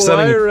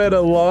sending. I read a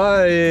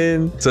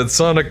line. Said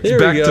Sonic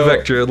back to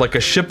Vector like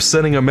a ship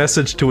sending a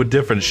message to a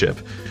different ship.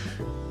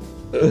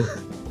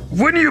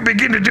 When you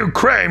begin to do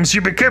crimes,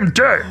 you become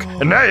dark,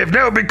 and I have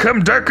now become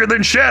darker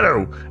than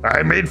Shadow.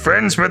 I made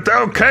friends with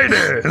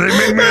Al-Qaeda, and they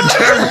made me a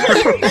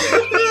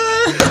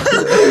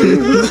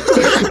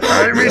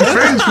I made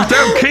friends with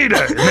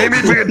Al-Qaeda, and they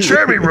made me a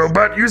Charmy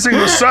robot using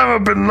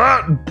Osama bin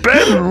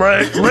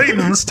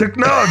Laden's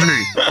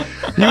technology.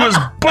 He was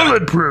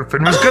bulletproof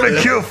and was gonna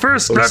kill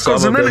first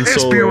Knuckles and then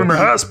Espio in the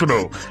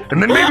hospital,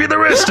 and then maybe the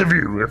rest of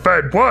you, if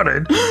I'd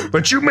wanted.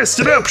 But you messed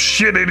it up,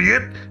 shit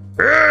idiot.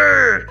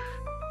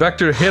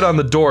 Vector hit on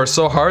the door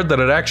so hard that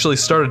it actually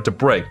started to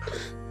break.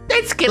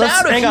 Let's get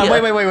out of here. Hang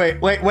on,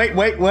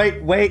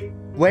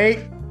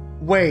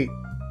 wait.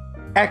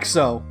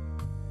 Exo.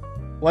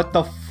 What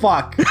the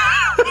fuck?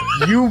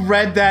 You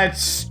read that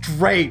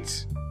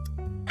straight.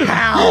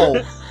 How?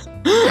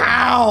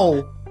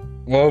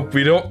 Well,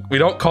 we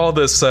don't call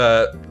this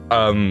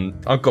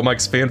Uncle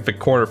Mike's fanfic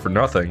corner for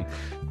nothing.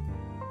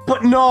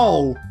 But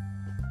no.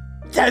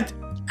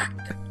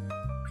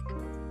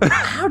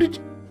 How did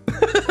you...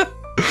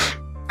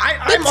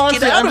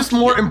 I'm just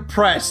more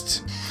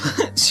impressed.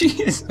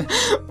 Jeez.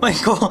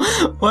 Michael,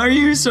 why are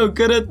you so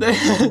good at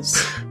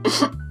this?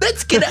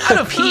 Let's get out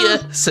of here,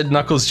 said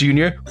Knuckles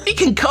Jr. We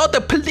can call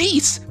the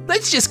police.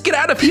 Let's just get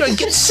out of here and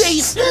get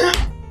safe.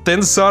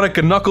 Then Sonic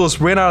and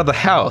Knuckles ran out of the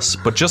house,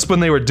 but just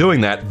when they were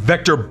doing that,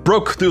 Vector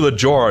broke through the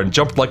door and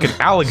jumped like an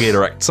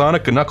alligator at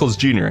Sonic and Knuckles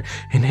Jr.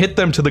 and hit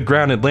them to the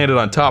ground and landed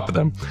on top of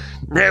them.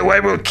 Now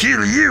I will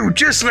kill you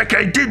just like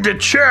I did to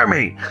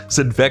Charmy,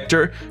 said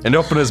Vector, and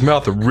opened his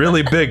mouth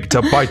really big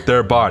to bite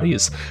their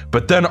bodies.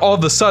 But then all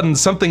of a sudden,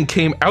 something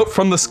came out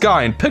from the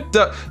sky and picked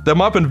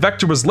them up, and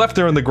Vector was left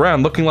there on the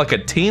ground looking like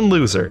a teen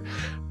loser.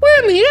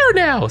 We're in the air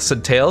now,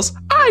 said Tails.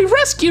 I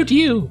rescued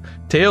you.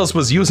 Tails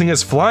was using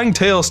his flying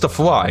tails to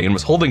fly and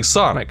was holding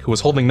Sonic, who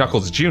was holding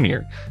Knuckles Jr.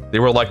 They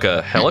were like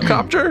a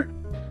helicopter?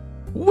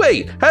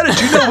 Wait, how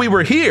did you know we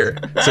were here?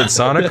 Said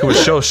Sonic, who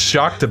was so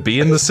shocked to be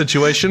in this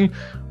situation.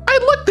 I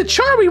looked at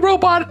Charmy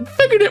robot and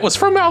figured it was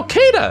from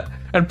Al-Qaeda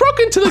and broke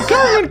into the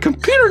government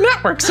computer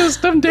network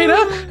system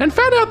data and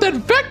found out that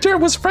Vector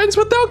was friends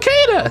with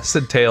Al-Qaeda,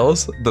 said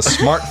Tails, the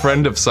smart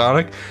friend of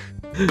Sonic.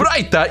 But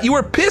I thought you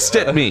were pissed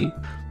at me,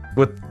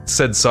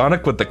 said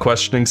Sonic with the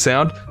questioning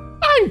sound.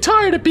 I'm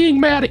tired of being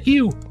mad at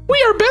you.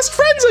 We are best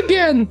friends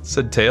again,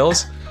 said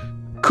Tails.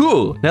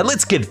 Cool, now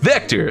let's get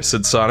Vector,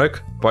 said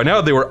Sonic. By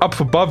now they were up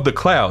above the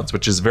clouds,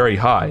 which is very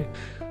high.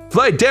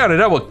 Fly down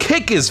and I will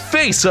kick his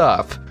face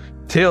off.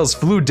 Tails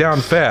flew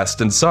down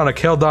fast and Sonic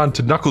held on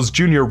to Knuckles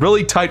Jr.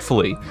 really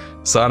tightly.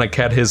 Sonic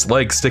had his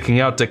legs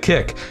sticking out to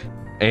kick,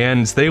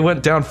 and they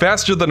went down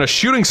faster than a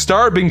shooting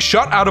star being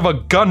shot out of a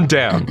gun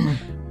down.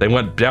 They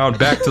went down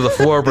back to the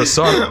floor where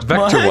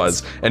Vector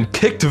was and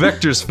kicked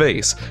Vector's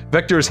face.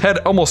 Vector's head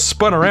almost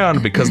spun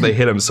around because they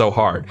hit him so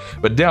hard,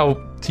 but now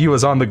he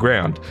was on the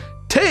ground.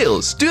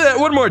 Tails, do that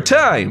one more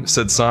time,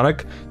 said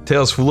Sonic.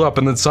 Tails flew up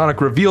and then Sonic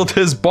revealed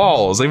his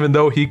balls, even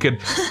though he could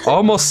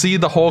almost see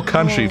the whole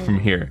country from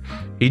here.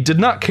 He did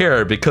not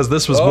care because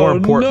this was more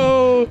important.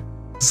 No.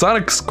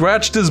 Sonic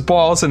scratched his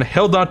balls and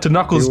held on to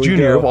Knuckles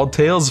Jr. while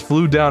Tails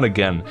flew down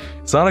again.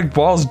 Sonic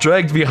balls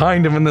dragged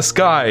behind him in the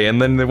sky,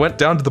 and then they went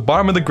down to the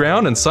bottom of the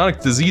ground, and Sonic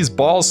Disease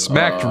balls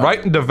smacked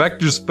right into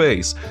Vector's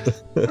face.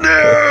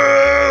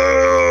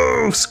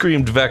 No!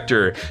 Screamed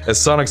Vector as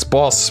Sonic's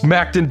ball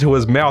smacked into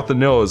his mouth and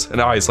nose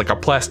and eyes like a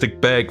plastic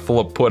bag full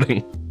of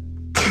pudding.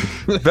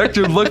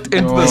 Vector looked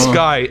into the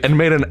sky and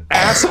made an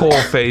asshole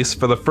face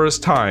for the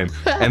first time,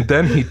 and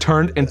then he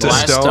turned into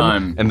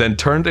stone and then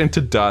turned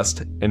into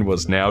dust and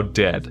was now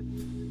dead.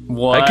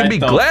 What I can be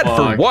the glad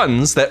fuck? for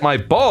once that my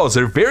balls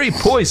are very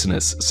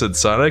poisonous, said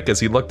Sonic as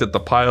he looked at the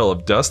pile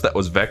of dust that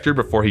was Vector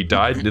before he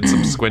died and did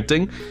some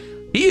squinting.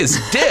 He is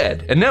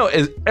dead, and now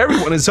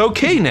everyone is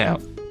okay now.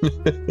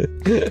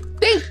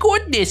 Thank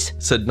goodness,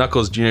 said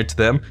Knuckles Jr. to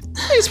them.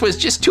 this was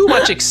just too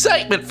much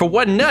excitement for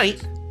one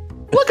night.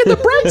 Look at the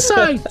bright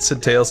side,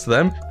 said Tails to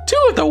them. 2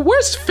 of the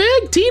worst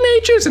fag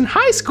teenagers in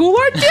high school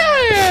are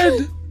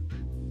dead.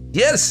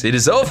 Yes, it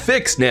is all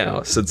fixed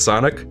now, said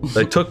Sonic.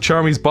 They took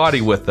Charmy's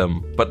body with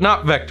them, but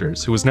not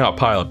Vector's, who was now a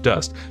pile of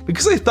dust,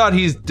 because they thought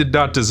he did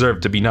not deserve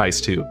to be nice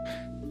to.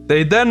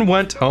 They then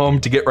went home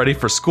to get ready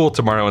for school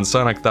tomorrow, and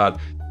Sonic thought,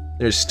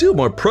 there's still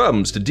more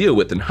problems to deal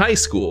with in high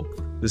school.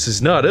 This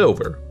is not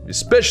over,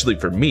 especially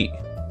for me.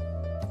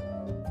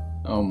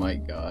 Oh my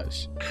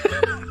gosh.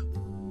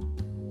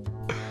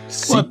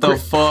 Secret the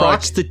fuck?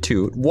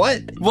 prostitute.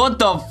 What? What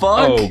the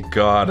fuck? Oh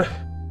god.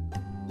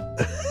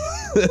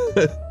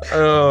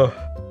 Oh.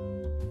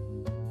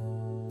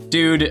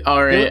 Dude,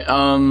 alright,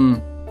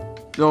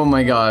 oh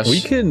my gosh. We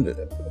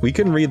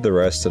can read the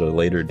rest at a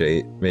later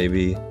date,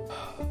 maybe.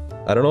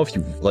 I don't know if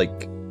you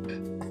like.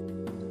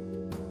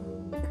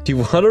 Do you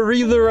want to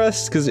read the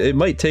rest? Because it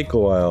might take a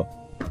while.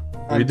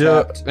 We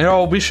do. You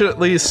know, we should at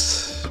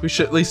least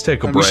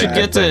take a break. We should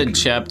get to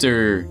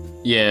chapter.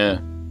 Yeah.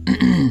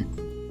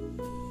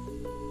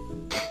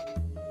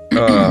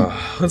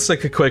 Let's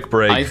take a quick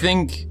break. I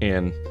think.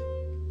 And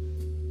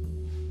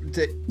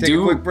Take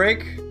a quick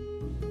break?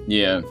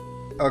 Yeah.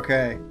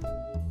 Okay.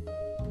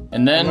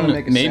 And then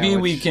maybe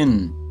sandwich. we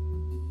can.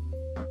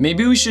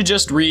 Maybe we should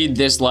just read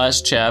this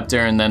last chapter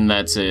and then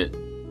that's it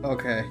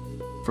Okay.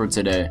 for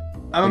today.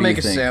 I'm gonna What do you make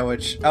a think?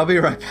 sandwich. I'll be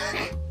right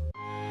back.